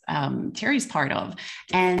Terry's part of.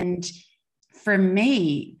 And for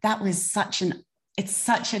me, that was such an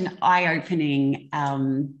eye-opening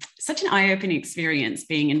experience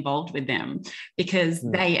being involved with them, because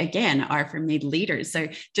they, again, are, for me, leaders. So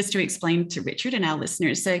just to explain to Richard and our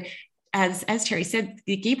listeners, so as Terry said,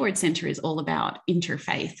 the Keyboard Center is all about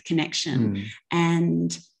interfaith connection.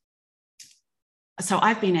 And so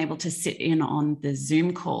I've been able to sit in on the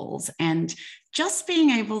Zoom calls, and just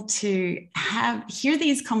being able to hear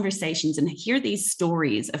these conversations and hear these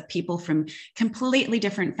stories of people from completely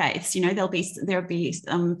different faiths. There'll be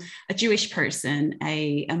a Jewish person,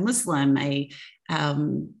 a Muslim, a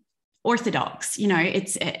Orthodox.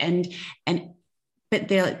 But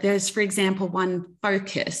there's, for example, one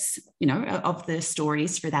focus, of the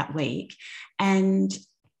stories for that week, and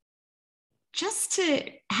just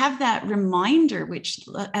to have that reminder, which,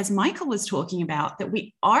 as Michael was talking about, that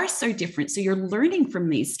we are so different. So you're learning from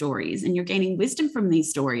these stories and you're gaining wisdom from these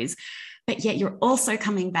stories, but yet you're also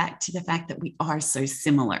coming back to the fact that we are so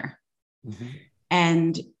similar.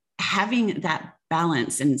 And having that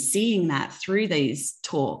balance and seeing that through these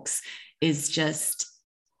talks is just,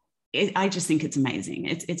 I just think it's amazing.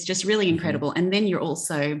 It's just really incredible. And then you're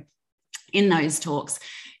also, in those talks,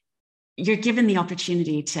 you're given the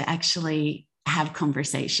opportunity to actually have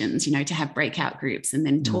conversations, to have breakout groups, and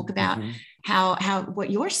then talk about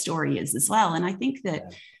what your story is as well. And I think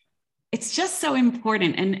that it's just so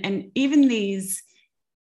important. And even these,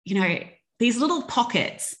 these little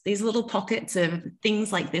pockets of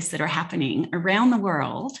things like this that are happening around the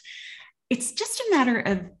world, it's just a matter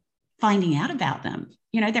of finding out about them.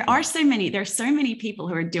 There are so many people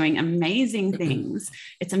who are doing amazing things.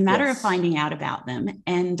 It's a matter of finding out about them.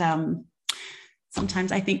 And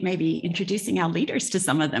sometimes I think maybe introducing our leaders to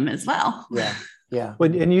some of them as well. Yeah.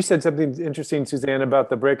 And you said something interesting, Suzanne, about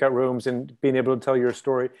the breakout rooms and being able to tell your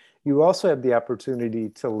story. You also have the opportunity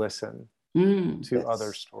to listen to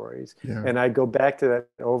other stories. Yeah. And I go back to that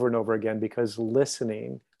over and over again, because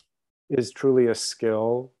listening is truly a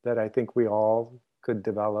skill that I think we all could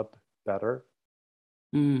develop better.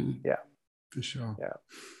 Yeah, for sure. Yeah.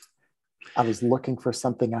 I was looking for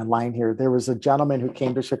something online here. There was a gentleman who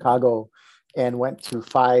came to Chicago and went to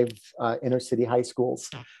 5 inner city high schools,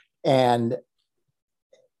 and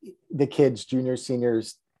the kids, juniors,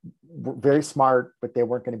 seniors, were very smart, but they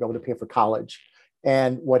weren't going to be able to pay for college.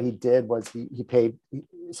 And what he did was he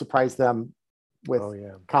surprised them with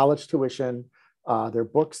college tuition, their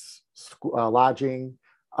books, lodging,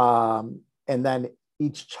 and then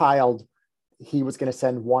each child, he was going to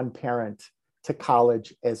send one parent to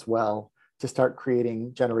college as well to start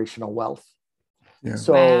creating generational wealth. Yeah.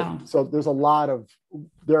 So there's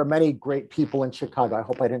there are many great people in Chicago. I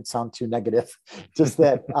hope I didn't sound too negative. Just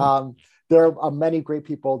that there are many great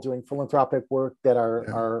people doing philanthropic work that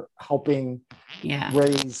are helping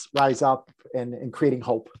rise up and creating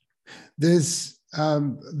hope. There's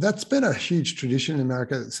that's been a huge tradition in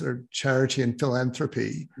America, sort of charity and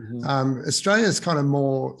philanthropy. Australia is kind of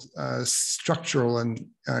more structural and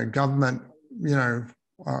government.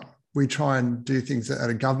 We try and do things at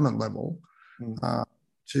a government level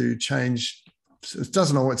to change. It's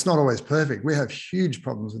not always perfect. We have huge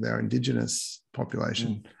problems with our Indigenous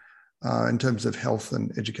population in terms of health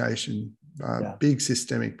and education, big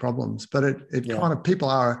systemic problems. But it kind of, people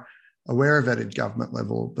are aware of it at government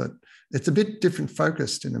level, but it's a bit different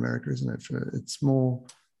focused in America, isn't it? It's more,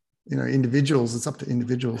 individuals. It's up to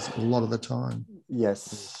individuals a lot of the time.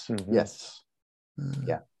 Yes. Yes.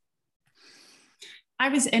 Yeah. I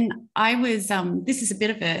was, this is a bit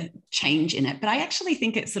of a change in it, but I actually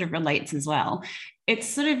think it sort of relates as well. It's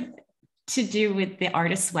sort of to do with the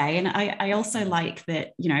artist's way. And I also like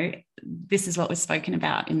that, this is what was spoken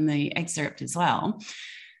about in the excerpt as well.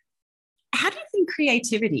 How do you think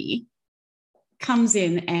creativity comes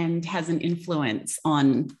in and has an influence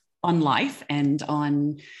on life and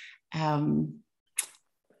on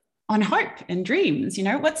hope and dreams?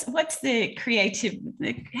 What's the creative,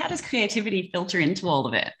 how does creativity filter into all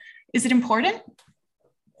of it? Is it important?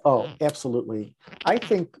 Oh, absolutely. I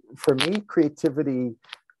think for me, creativity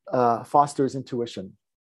fosters intuition.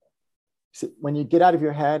 So when you get out of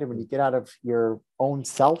your head and when you get out of your own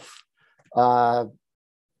self,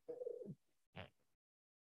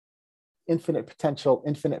 infinite potential,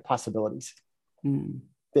 infinite possibilities.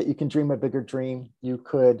 That you can dream a bigger dream. You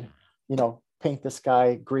could, paint the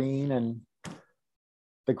sky green and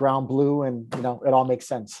the ground blue, and it all makes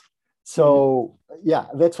sense. So yeah,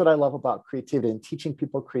 that's what I love about creativity and teaching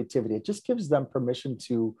people creativity. It just gives them permission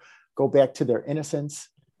to go back to their innocence,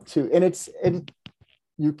 and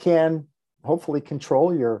you can hopefully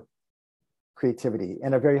control your creativity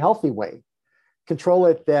in a very healthy way. Control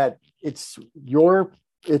it that it's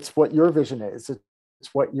what your vision is.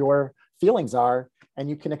 It's what your feelings are, and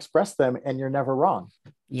you can express them, and you're never wrong.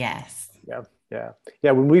 Yes. Yeah.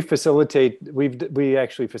 When we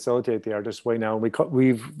actually facilitate the Artist Way now, and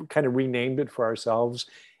we've kind of renamed it for ourselves,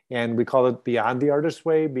 and we call it Beyond the Artist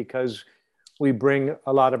Way, because we bring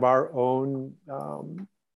a lot of our own,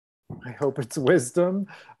 I hope it's wisdom,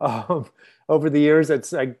 over the years.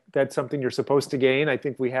 That's something you're supposed to gain. I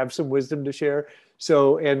think we have some wisdom to share.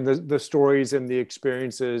 So, and the stories and the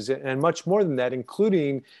experiences, and much more than that,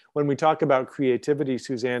 including when we talk about creativity,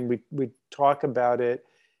 Suzanne, we talk about it,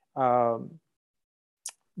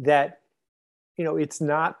 that, it's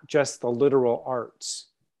not just the literal arts.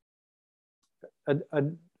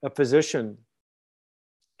 A physician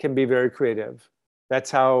can be very creative. That's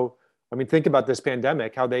how, think about this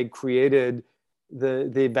pandemic, how they created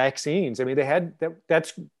the vaccines.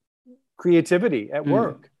 That's creativity at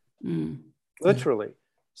work, literally.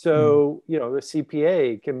 So, the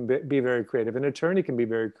CPA can be very creative. An attorney can be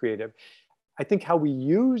very creative. I think how we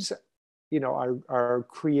use, our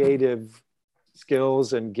creative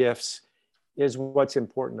skills and gifts is what's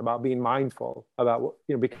important, about being mindful about,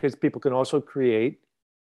 because people can also create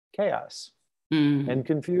chaos and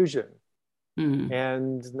confusion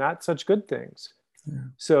and not such good things. Yeah.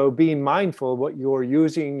 So being mindful of what you're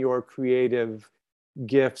using, your creative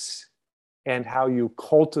gifts, and how you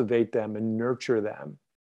cultivate them and nurture them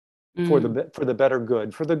for the better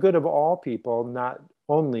good, for the good of all people, not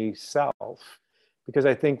only self. Because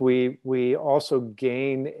I think we also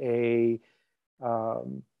gain a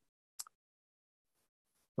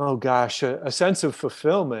sense of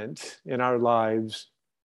fulfillment in our lives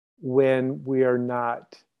when we are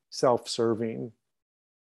not self-serving,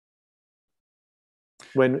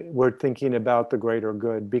 when we're thinking about the greater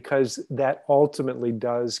good, because that ultimately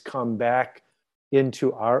does come back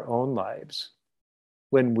into our own lives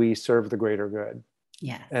when we serve the greater good.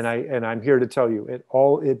 Yeah. And I'm here to tell you,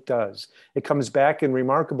 it does. It comes back in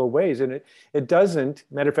remarkable ways. And it doesn't,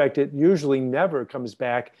 matter of fact, it usually never comes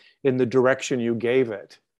back in the direction you gave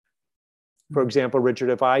it. For example, Richard,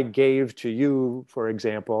 if I gave to you, for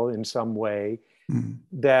example, in some way,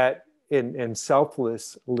 that in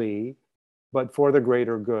selflessly, but for the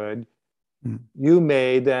greater good, you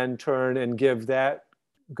may then turn and give that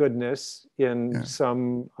goodness in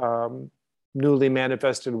some newly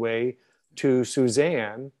manifested way to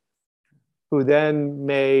Suzanne, who then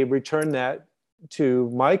may return that to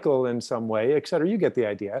Michael in some way, et cetera. You get the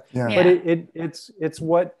idea. Yeah. But it's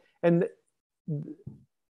what, and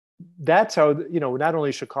that's how, not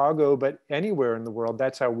only Chicago, but anywhere in the world,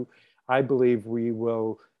 that's how I believe we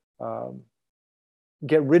will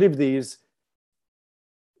get rid of this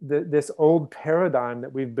old paradigm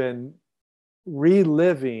that we've been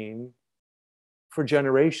reliving for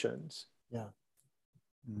generations. Yeah.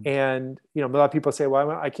 And, a lot of people say,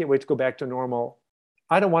 well, I can't wait to go back to normal.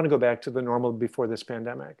 I don't want to go back to the normal before this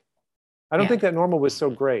pandemic. I don't think that normal was so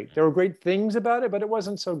great. There were great things about it, but it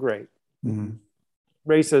wasn't so great.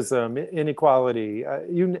 Racism, inequality,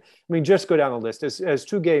 just go down the list. As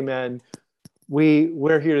two gay men,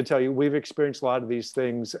 we're here to tell you, we've experienced a lot of these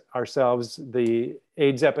things ourselves. The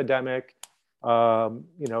AIDS epidemic, a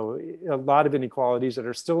lot of inequalities that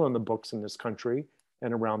are still in the books in this country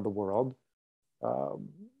and around the world.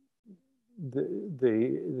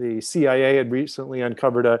 The CIA had recently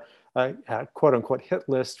uncovered a quote unquote hit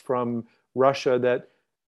list from Russia that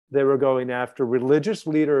they were going after religious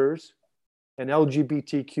leaders and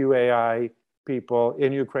LGBTQAI people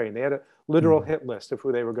in Ukraine. They had a literal hit list of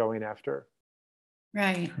who they were going after.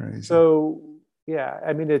 Right. Crazy. So,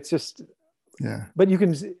 it's just, but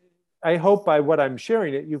I hope by what I'm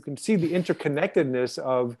sharing you can see the interconnectedness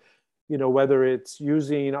of, whether it's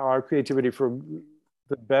using our creativity for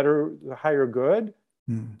the higher good,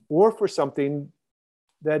 or for something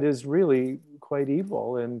that is really quite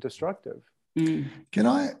evil and destructive. Can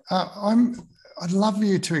I'd love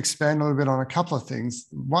you to expand a little bit on a couple of things.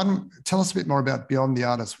 One, tell us a bit more about Beyond the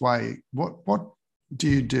Artist Way. What do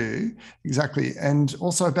you do exactly? And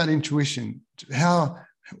also about intuition.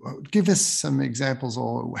 Give us some examples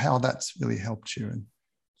or how that's really helped you. And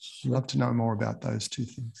I'd love to know more about those two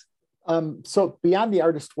things. So Beyond the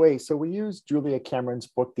Artist Way. So we use Julia Cameron's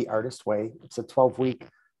book, The Artist Way. It's a 12-week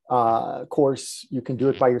course. You can do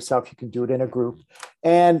it by yourself. You can do it in a group.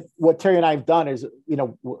 And what Terry and I have done is,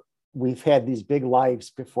 we've had these big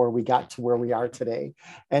lives before we got to where we are today.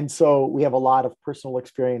 And so we have a lot of personal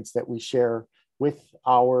experience that we share with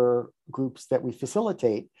our groups that we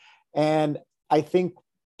facilitate. And I think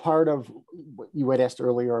part of what you had asked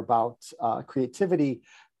earlier about creativity,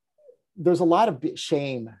 there's a lot of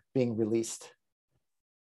shame being released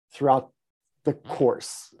throughout the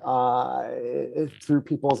course, through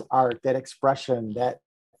people's art, that expression, that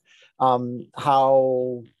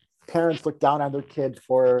how parents look down on their kid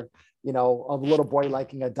for, you know, a little boy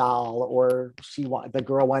liking a doll, or the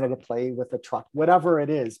girl wanted to play with a truck, whatever it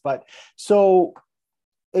is. But so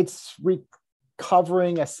it's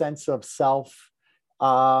recovering a sense of self.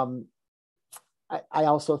 I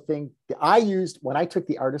also think when I took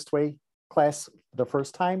the Artist Way class the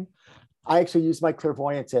first time, I actually used my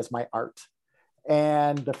clairvoyance as my art.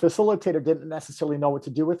 And the facilitator didn't necessarily know what to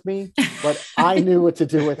do with me, but I knew what to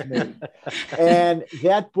do with me. And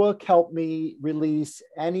that book helped me release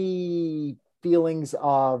any feelings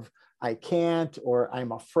of I can't or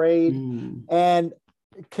I'm afraid. And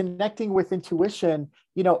connecting with intuition,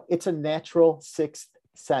 you know, it's a natural sixth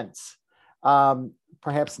sense.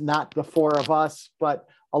 Perhaps not the four of us, but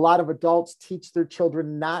a lot of adults teach their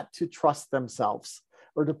children not to trust themselves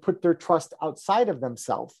or to put their trust outside of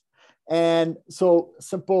themselves. And so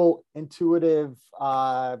simple, intuitive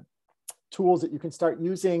tools that you can start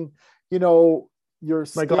using, you know, your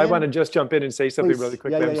skin. Michael, I want to just jump in and say something really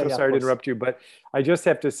quickly. Yeah, I'm so sorry to interrupt you, but I just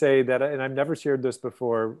have to say that, and I've never shared this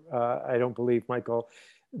before, I don't believe, Michael,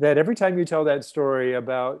 that every time you tell that story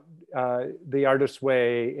about the artist's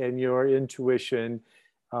way and your intuition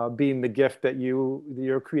being the gift that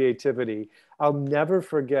your creativity, I'll never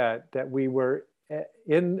forget that we were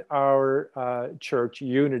in our church,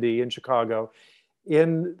 Unity in Chicago,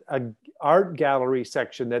 in an art gallery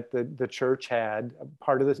section that the church had,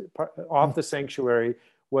 off the sanctuary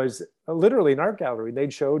was literally an art gallery.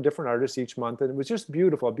 They'd show different artists each month, and it was just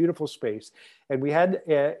beautiful, a beautiful space. And we had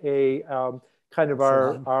a kind of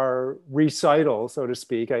our recital, so to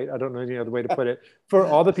speak. I don't know any other way to put it, for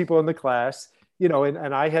all the people in the class. You know,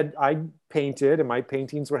 and I painted, and my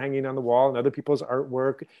paintings were hanging on the wall, and other people's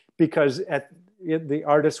artwork, because the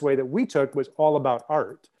artist way that we took was all about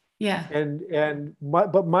art. Yeah.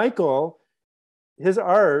 But Michael, his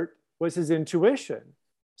art was his intuition.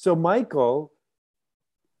 So Michael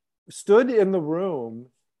stood in the room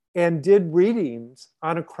and did readings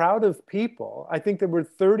on a crowd of people. I think there were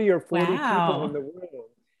 30 or 40 people in the room.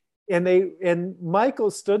 And Michael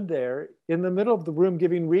stood there in the middle of the room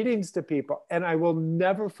giving readings to people. And I will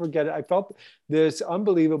never forget it. I felt this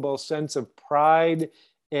unbelievable sense of pride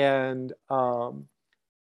and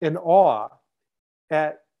awe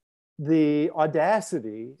at the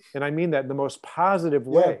audacity, and I mean that in the most positive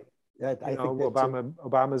way. Yeah, I think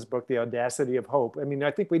Obama's book, The Audacity of Hope. I mean, I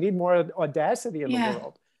think we need more audacity in the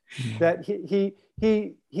world. That he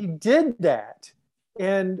did that.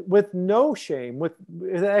 And with no shame, with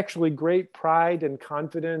actually great pride and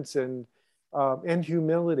confidence and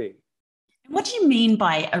humility. What do you mean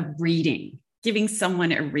by a reading? Giving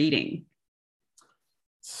someone a reading?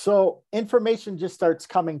 So information just starts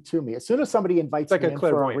coming to me as soon as somebody invites me in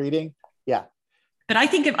for a reading. Yeah, but I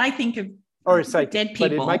think of or psychic, dead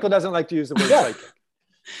people. But Michael doesn't like to use the word psychic.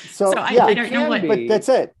 So I don't know what. But that's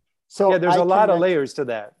it. So yeah, there's a lot of layers to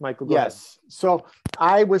that, Michael. Go ahead. So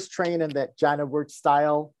I was trained in that John Edwards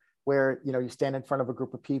style, where you stand in front of a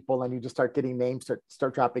group of people and you just start getting names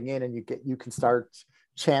start dropping in, and you can start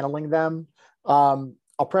channeling them. I'll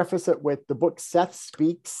preface it with the book Seth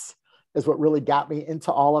Speaks is what really got me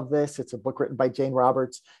into all of this. It's a book written by Jane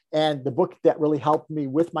Roberts, and the book that really helped me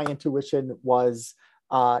with my intuition was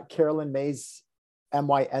Carolyn May's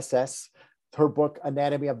MYSS, her book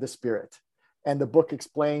Anatomy of the Spirit. And the book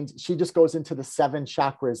explains, she just goes into the 7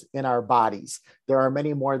 chakras in our bodies. There are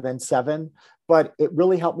many more than 7, but it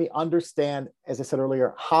really helped me understand, as I said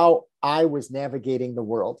earlier, how I was navigating the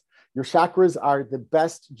world. Your chakras are the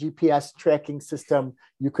best GPS tracking system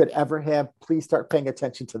you could ever have. Please start paying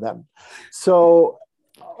attention to them. So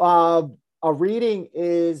a reading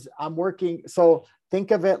is, I'm working, so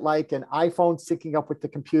think of it like an iPhone syncing up with the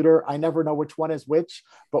computer. I never know which one is which,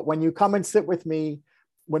 but when you come and sit with me,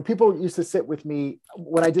 when people used to sit with me,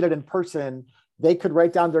 when I did it in person, they could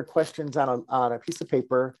write down their questions on a piece of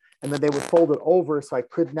paper, and then they would fold it over so I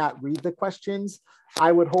could not read the questions.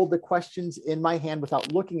 I would hold the questions in my hand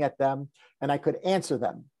without looking at them, and I could answer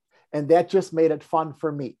them. And that just made it fun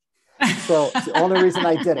for me. So it's the only reason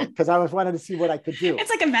I did it, because I was wanting to see what I could do. It's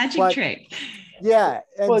like a magic trick. Yeah.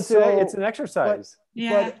 And well, it's an exercise.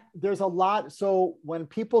 But there's a lot. So when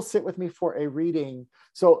people sit with me for a reading,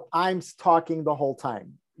 so I'm talking the whole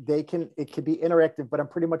time. It can be interactive, but I'm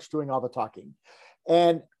pretty much doing all the talking.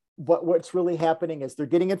 And what's really happening is they're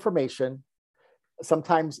getting information.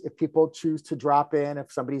 Sometimes if people choose to drop in,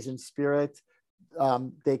 if somebody's in spirit,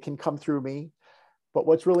 they can come through me. But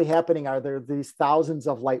what's really happening are there these thousands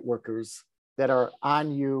of light workers that are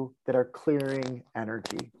on you, that are clearing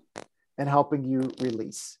energy and helping you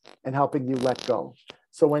release and helping you let go.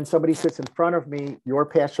 So when somebody sits in front of me, your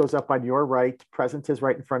past shows up on your right, present is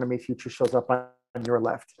right in front of me, future shows up on your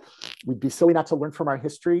left. We'd be silly not to learn from our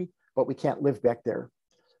history, but we can't live back there.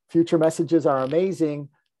 Future messages are amazing,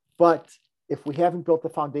 but if we haven't built the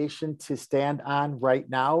foundation to stand on right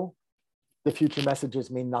now, the future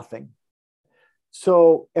messages mean nothing.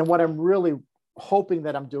 So, and what I'm really hoping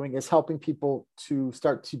that I'm doing is helping people to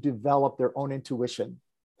start to develop their own intuition.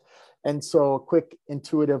 And so a quick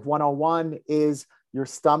intuitive 101 is your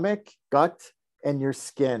stomach, gut, and your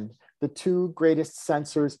skin, the two greatest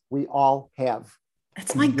sensors we all have.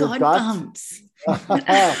 That's my God bumps.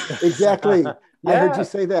 Exactly. Yeah, I heard you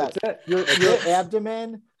say that. Your it.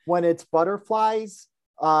 Abdomen, when it's butterflies,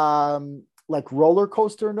 like roller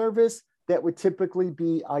coaster nervous, that would typically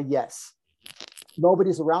be a yes.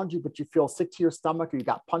 Nobody's around you, but you feel sick to your stomach or you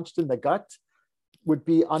got punched in the gut, would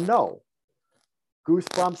be a no.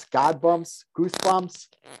 Goosebumps, God bumps, goosebumps,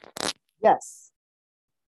 yes.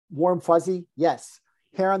 Warm fuzzy, yes.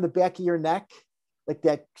 Hair on the back of your neck, like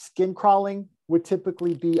that skin crawling, would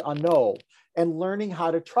typically be a no. And learning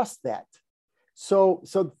how to trust that. So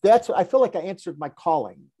that's, I feel like I answered my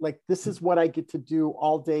calling. Like this is what I get to do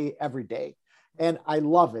all day, every day. And I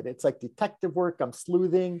love it. It's like detective work. I'm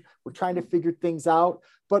sleuthing. We're trying to figure things out,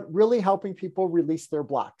 but really helping people release their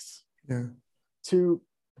blocks to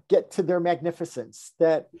get to their magnificence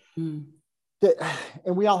that, and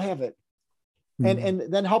we all have it. And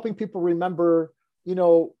then helping people remember, you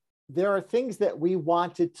know, there are things that we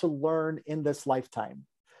wanted to learn in this lifetime.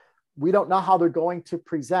 We don't know how they're going to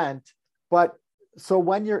present, but so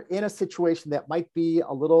when you're in a situation that might be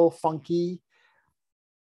a little funky,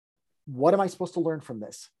 what am I supposed to learn from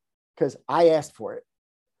this? Because I asked for it.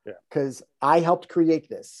 Because I helped create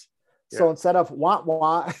this. So instead of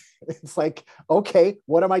want, it's like, okay,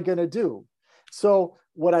 what am I going to do? So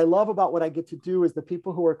what I love about what I get to do is the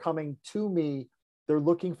people who are coming to me, they're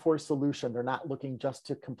looking for a solution. They're not looking just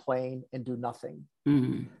to complain and do nothing.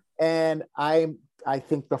 And I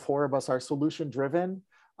think the four of us are solution driven.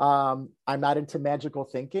 I'm not into magical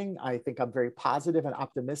thinking. I think I'm very positive and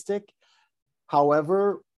optimistic.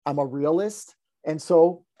 However, I'm a realist. And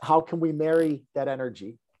so how can we marry that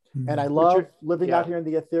energy? And I love living out here in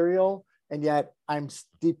the ethereal, and yet I'm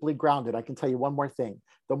deeply grounded. I can tell you one more thing.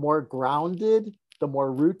 The more grounded, the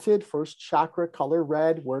more rooted, first chakra, color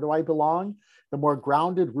red, where do I belong? The more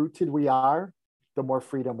grounded, rooted we are, the more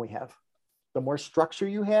freedom we have. The more structure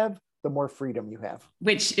you have, the more freedom you have.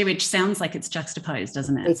 Which sounds like it's juxtaposed,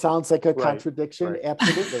 doesn't it? It sounds like a contradiction.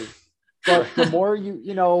 Absolutely. But the more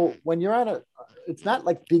you know, when you're on it's not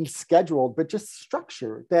like being scheduled, but just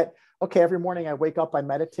structure that, okay, every morning I wake up, I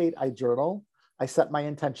meditate, I journal, I set my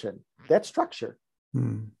intention. That's structure.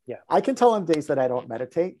 I can tell on days that I don't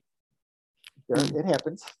meditate. It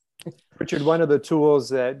happens. Richard, one of the tools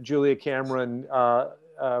that Julia Cameron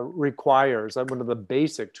requires, one of the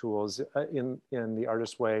basic tools in the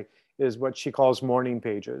Artist Way, is what she calls morning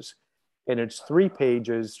pages. And it's 3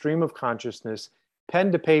 pages, stream of consciousness,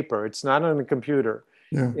 pen to paper. It's not on a computer.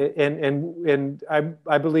 And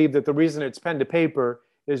I believe that the reason it's pen to paper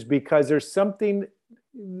is because there's something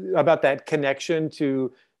about that connection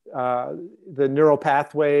to the neural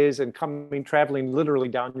pathways and traveling literally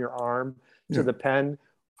down your arm to the pen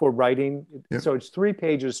for writing. So it's 3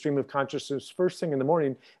 pages, stream of consciousness, first thing in the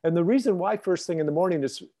morning. And the reason why first thing in the morning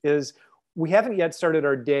is we haven't yet started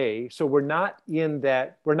our day. So we're not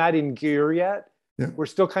in gear yet. We're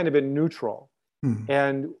still kind of in neutral.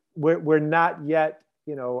 And we're not yet,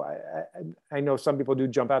 you know, I know some people do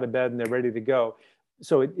jump out of bed and they're ready to go.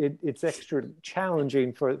 So it's extra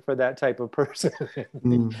challenging for that type of person.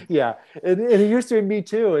 And it used to be me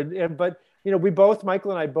too. But you know, Michael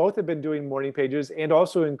and I both have been doing morning pages, and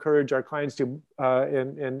also encourage our clients to,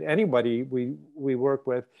 and anybody we work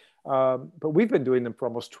with. But we've been doing them for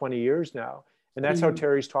almost 20 years now. And that's how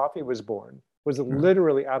Terry's Toffee was born, was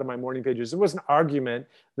literally out of my morning pages. It was an argument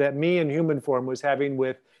that me in human form was having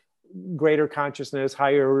with greater consciousness,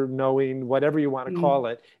 higher knowing, whatever you want to call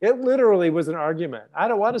it. It literally was an argument. I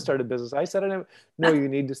don't want to start a business. I said, no, you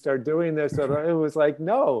need to start doing this. So it was like,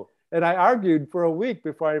 no. And I argued for a week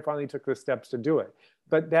before I finally took the steps to do it.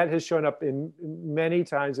 But that has shown up in many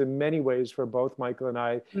times, in many ways for both Michael and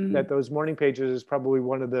I, that those morning pages is probably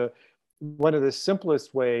one of the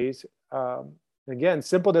simplest ways. Again,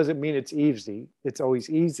 simple doesn't mean it's easy. It's always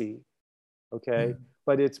easy. Okay.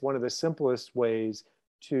 But it's one of the simplest ways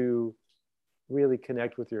to really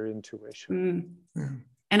connect with your intuition. Yeah.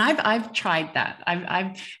 And I've tried that.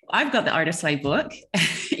 I've got the Artist's Way book.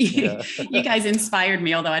 You guys inspired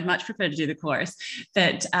me, although I'd much prefer to do the course.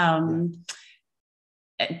 But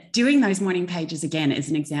doing those morning pages again is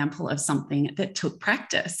an example of something that took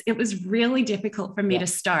practice. It was really difficult for me to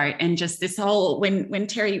start. And just this whole, when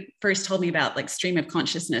Terry first told me about like stream of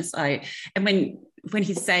consciousness, and when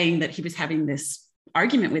he's saying that he was having this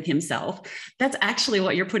argument with himself, that's actually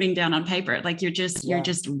what you're putting down on paper. Like you're just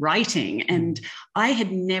writing. And I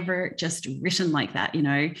had never just written like that, you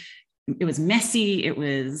know. It was messy. It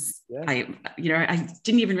was, I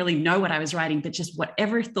didn't even really know what I was writing, but just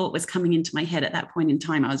whatever thought was coming into my head at that point in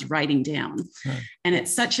time, I was writing down. And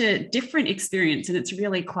it's such a different experience, and it's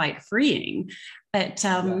really quite freeing. But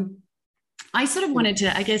I sort of wanted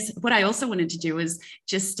to, I guess what I also wanted to do was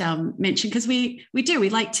just mention, because we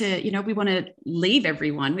like to, you know, we want to leave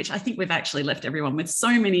everyone, which I think we've actually left everyone with so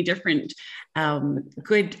many different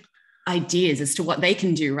good ideas as to what they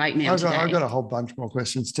can do right now. I've got a whole bunch more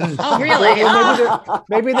questions too. Oh, really?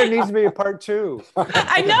 Maybe there needs to be a part 2.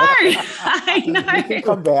 I know. You can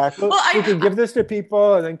come back. Well, you can give this to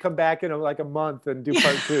people and then come back in like a month and do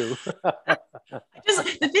part 2.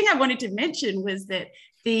 The thing I wanted to mention was that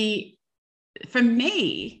for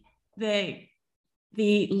me, the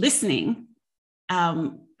listening,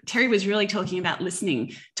 Terry was really talking about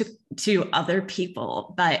listening to other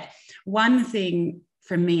people. But one thing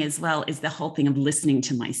for me as well is the whole thing of listening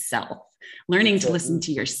to myself, learning to listen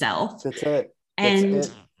to yourself. That's it.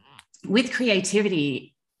 And with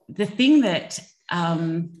creativity, the thing that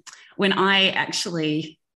when I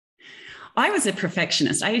was a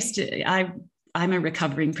perfectionist. I'm a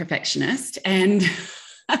recovering perfectionist, and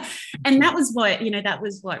and that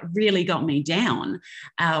was what really got me down.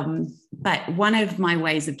 But one of my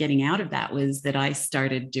ways of getting out of that was that I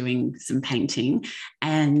started doing some painting,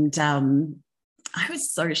 and I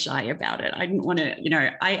was so shy about it. I didn't want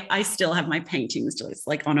to, I still have my paintings just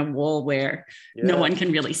like on a wall where no one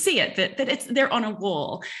can really see it, but they're on a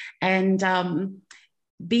wall. And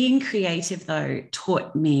being creative, though,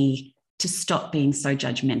 taught me to stop being so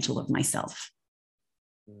judgmental of myself.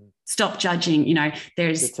 Stop judging,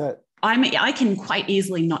 I can quite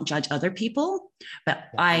easily not judge other people, but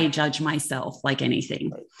I judge myself like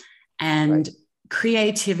anything. Right. And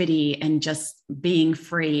creativity and just being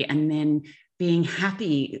free and then being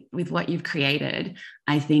happy with what you've created,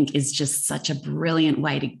 I think is just such a brilliant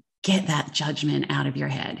way to get that judgment out of your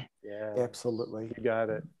head. Yeah, absolutely. You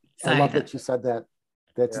got it. So I love that you said that.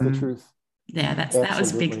 That's the truth. Yeah, that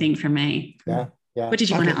was a big thing for me. Yeah. What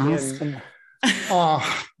did you want to ask?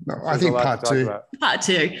 Oh, no, I think part 2. Part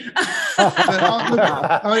 2.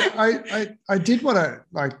 I did want to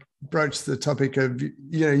broach the topic of,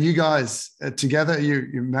 you guys together,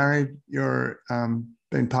 you're married, you're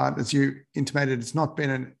been partners. You intimated it's not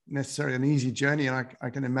been necessarily an easy journey, and I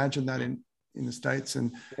can imagine that in the States.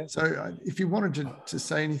 And so, if you wanted to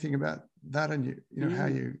say anything about that, and how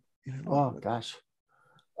you, oh gosh,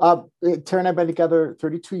 Tara and I've been together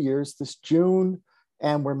 32 years this June,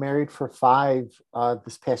 and we're married for 5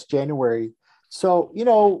 this past January. So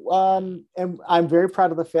and I'm very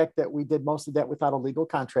proud of the fact that we did most of that without a legal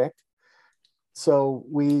contract. So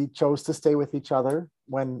we chose to stay with each other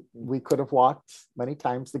when we could have walked many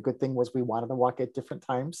times. The good thing was we wanted to walk at different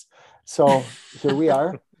times. So here we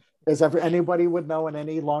are, as anybody would know in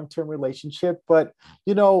any long-term relationship. But,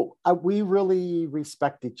 we really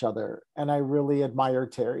respect each other. And I really admire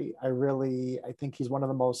Terry. I think he's one of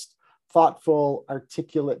the most thoughtful,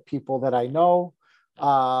 articulate people that I know.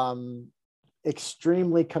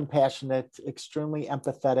 Extremely compassionate, extremely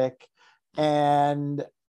empathetic. And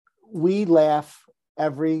we laugh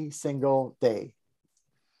every single day.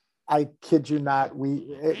 I kid you not.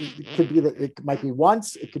 It might be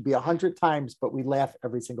once, it could be 100 times, but we laugh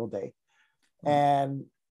every single day. And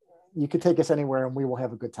you could take us anywhere and we will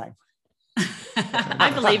have a good time.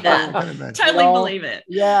 I believe that. Totally believe it.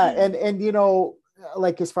 Yeah. And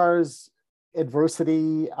as far as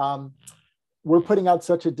adversity, we're putting out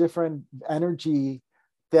such a different energy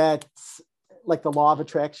that, like the law of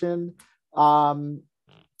attraction,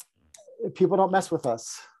 people don't mess with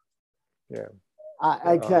us. Yeah.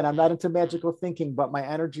 I'm not into magical thinking, but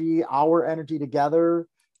our energy together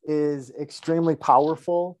is extremely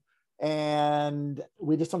powerful, and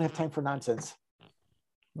we just don't have time for nonsense.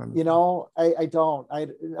 I don't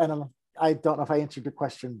know if I answered your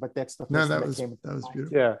question, but that's the first thing that was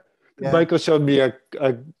beautiful. Yeah. Michael showed me a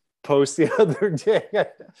post the other day.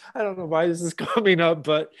 I don't know why this is coming up,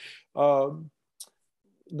 but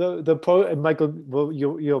the post, Michael, well,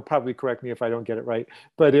 you'll probably correct me if I don't get it right,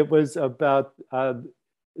 but it was about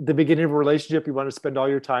At the beginning of a relationship, you want to spend all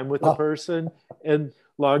your time with the person, and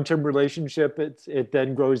long-term relationship, it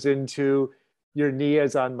then grows into your knee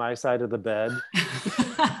is on my side of the bed.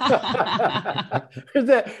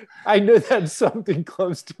 I know that's something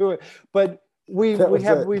close to it, but we've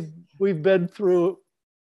been through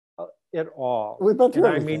it all. We've been through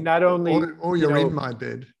everything. I mean, not only or you're in my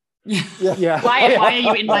bed. Yeah. Why are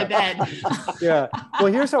you in my bed? Yeah.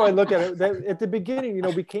 Well, here's how I look at it. At the beginning,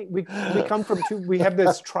 we come from we have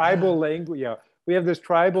this tribal language. Yeah, we have this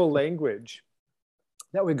tribal language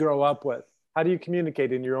that we grow up with. How do you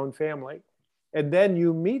communicate in your own family? And then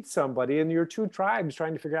you meet somebody, and you're two tribes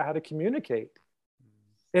trying to figure out how to communicate,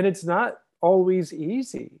 and it's not always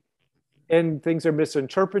easy. And things are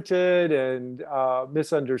misinterpreted and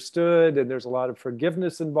misunderstood, and there's a lot of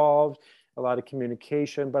forgiveness involved. A lot of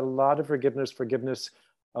communication, but a lot of forgiveness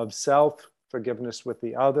of self, forgiveness with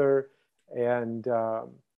the other. And, I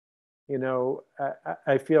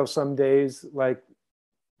feel some days like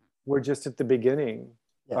we're just at the beginning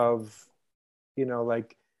of,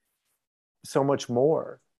 like so much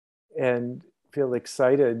more, and feel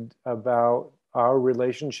excited about our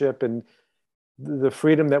relationship and the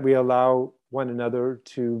freedom that we allow one another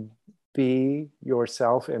to be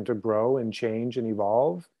yourself and to grow and change and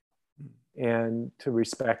evolve. And to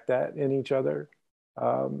respect that in each other.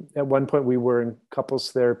 At one point, we were in couples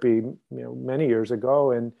therapy, many years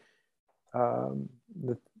ago, and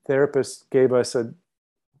the therapist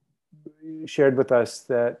shared with us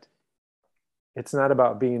that it's not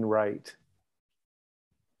about being right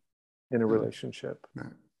in a relationship. No.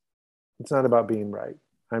 It's not about being right.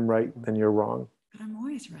 I'm right, and you're wrong. But I'm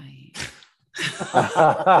always right.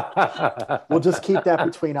 We'll just keep that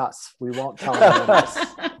between us. We won't tell anyone else. Right?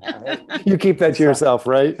 You keep that to yourself,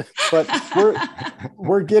 right? But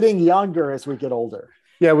we're getting younger as we get older.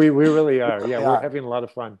 Yeah, we really are. Yeah, we're having a lot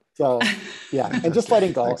of fun. So and just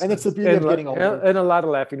letting go. And it's the beauty of getting older. And a lot of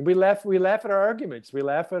laughing. We laugh at our arguments. We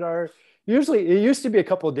laugh at our usually it used to be a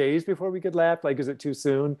couple of days before we could laugh. Like, is it too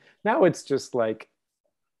soon? Now it's just like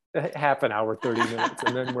half an hour, 30 minutes,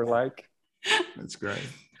 and then we're like, that's great.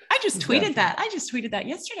 I just tweeted that. I just tweeted that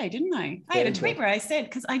yesterday, didn't I? I had a tweet where I said,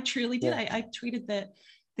 because I truly did. Yeah. I tweeted that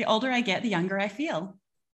the older I get, the younger I feel.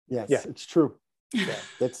 Yes, it's true. Yeah,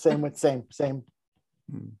 that's same. And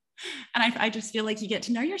I just feel like you get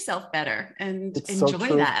to know yourself better and it's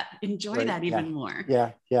enjoy that even more.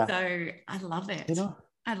 Yeah. So I love it.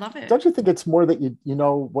 I love it. Don't you think it's more that you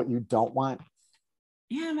know what you don't want?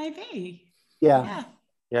 Yeah, maybe. Yeah.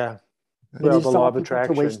 Well, the law of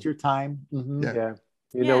attraction. To waste your time. Mm-hmm. Yeah.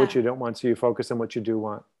 You know what you don't want, so you focus on what you do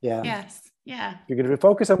want. Yeah. Yes. Yeah. You're going to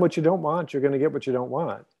focus on what you don't want, you're going to get what you don't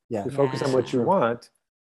want. Yeah. You focus on what you want,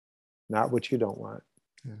 not what you don't want.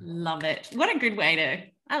 Yeah. Love it. What a good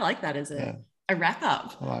way I like that as a wrap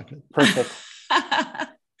up. I like it. Perfect.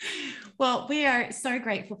 Well, we are so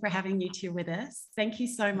grateful for having you two with us. Thank you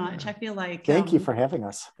so much. I feel like thank you for having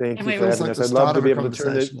us. Thank you for having us. I'd love to be able to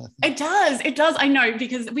turn it. It does. I know,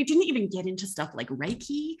 because we didn't even get into stuff like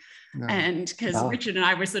Reiki, and because Richard and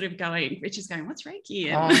I were sort of Richard's going, what's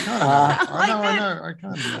Reiki? And I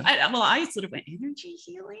can't. Well, I sort of went energy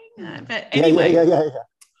healing, but anyway. Yeah.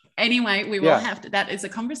 Anyway, we will have to. That is a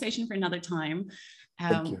conversation for another time.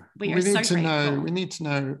 Thank you. We need to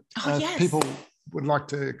know if people would like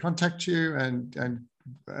to contact you and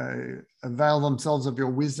avail themselves of your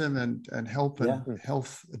wisdom and help and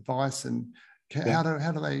health advice, and how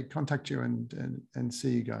do they contact you and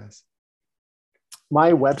see you guys?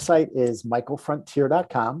 My website is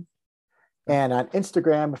michaelfrontier.com, and on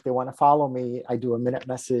Instagram, if they want to follow me, I do a minute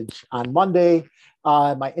message on Monday.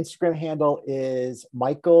 My Instagram handle is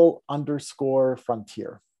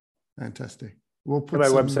Michael_Frontier. Fantastic. We'll put my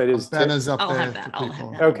website is banners up there for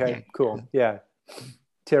people. Okay, cool. Yeah.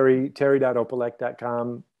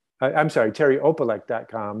 Terry.opelek.com. I'm sorry,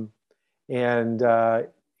 terryopelek.com. And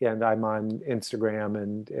I'm on Instagram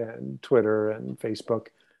and Twitter and Facebook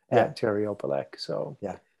at Terry Opelek. So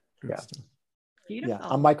Beautiful. Yeah,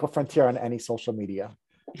 I'm Michael Frontier on any social media.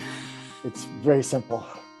 It's very simple.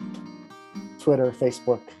 Twitter,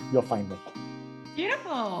 Facebook, you'll find me.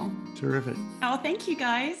 Beautiful. Terrific. Oh, thank you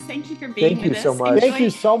guys. Thank you for being with us. So much. Thank you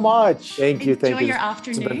so much. Thank you. Enjoy your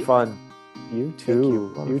afternoon. It's been fun. You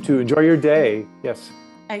too. You too. Enjoy your day. Yes.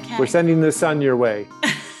 Okay. We're sending the sun your way.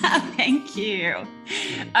 Thank you.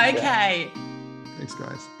 Okay. Thanks,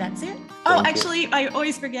 guys. That's it. Actually, I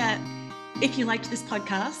always forget. If you liked this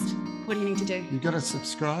podcast, what do you need to do? You got to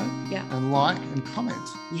subscribe and like and comment.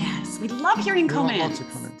 Yes, we love hearing comments. Lots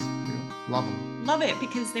of comments. We love them. Love it,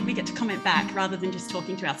 because then we get to comment back rather than just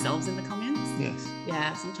talking to ourselves in the comments. Yes.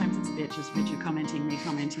 Yeah, sometimes it's a bit just Richard commenting, me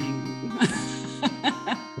commenting.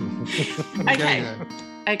 Okay.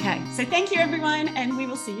 Okay, so thank you everyone, and we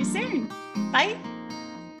will see you soon. Bye.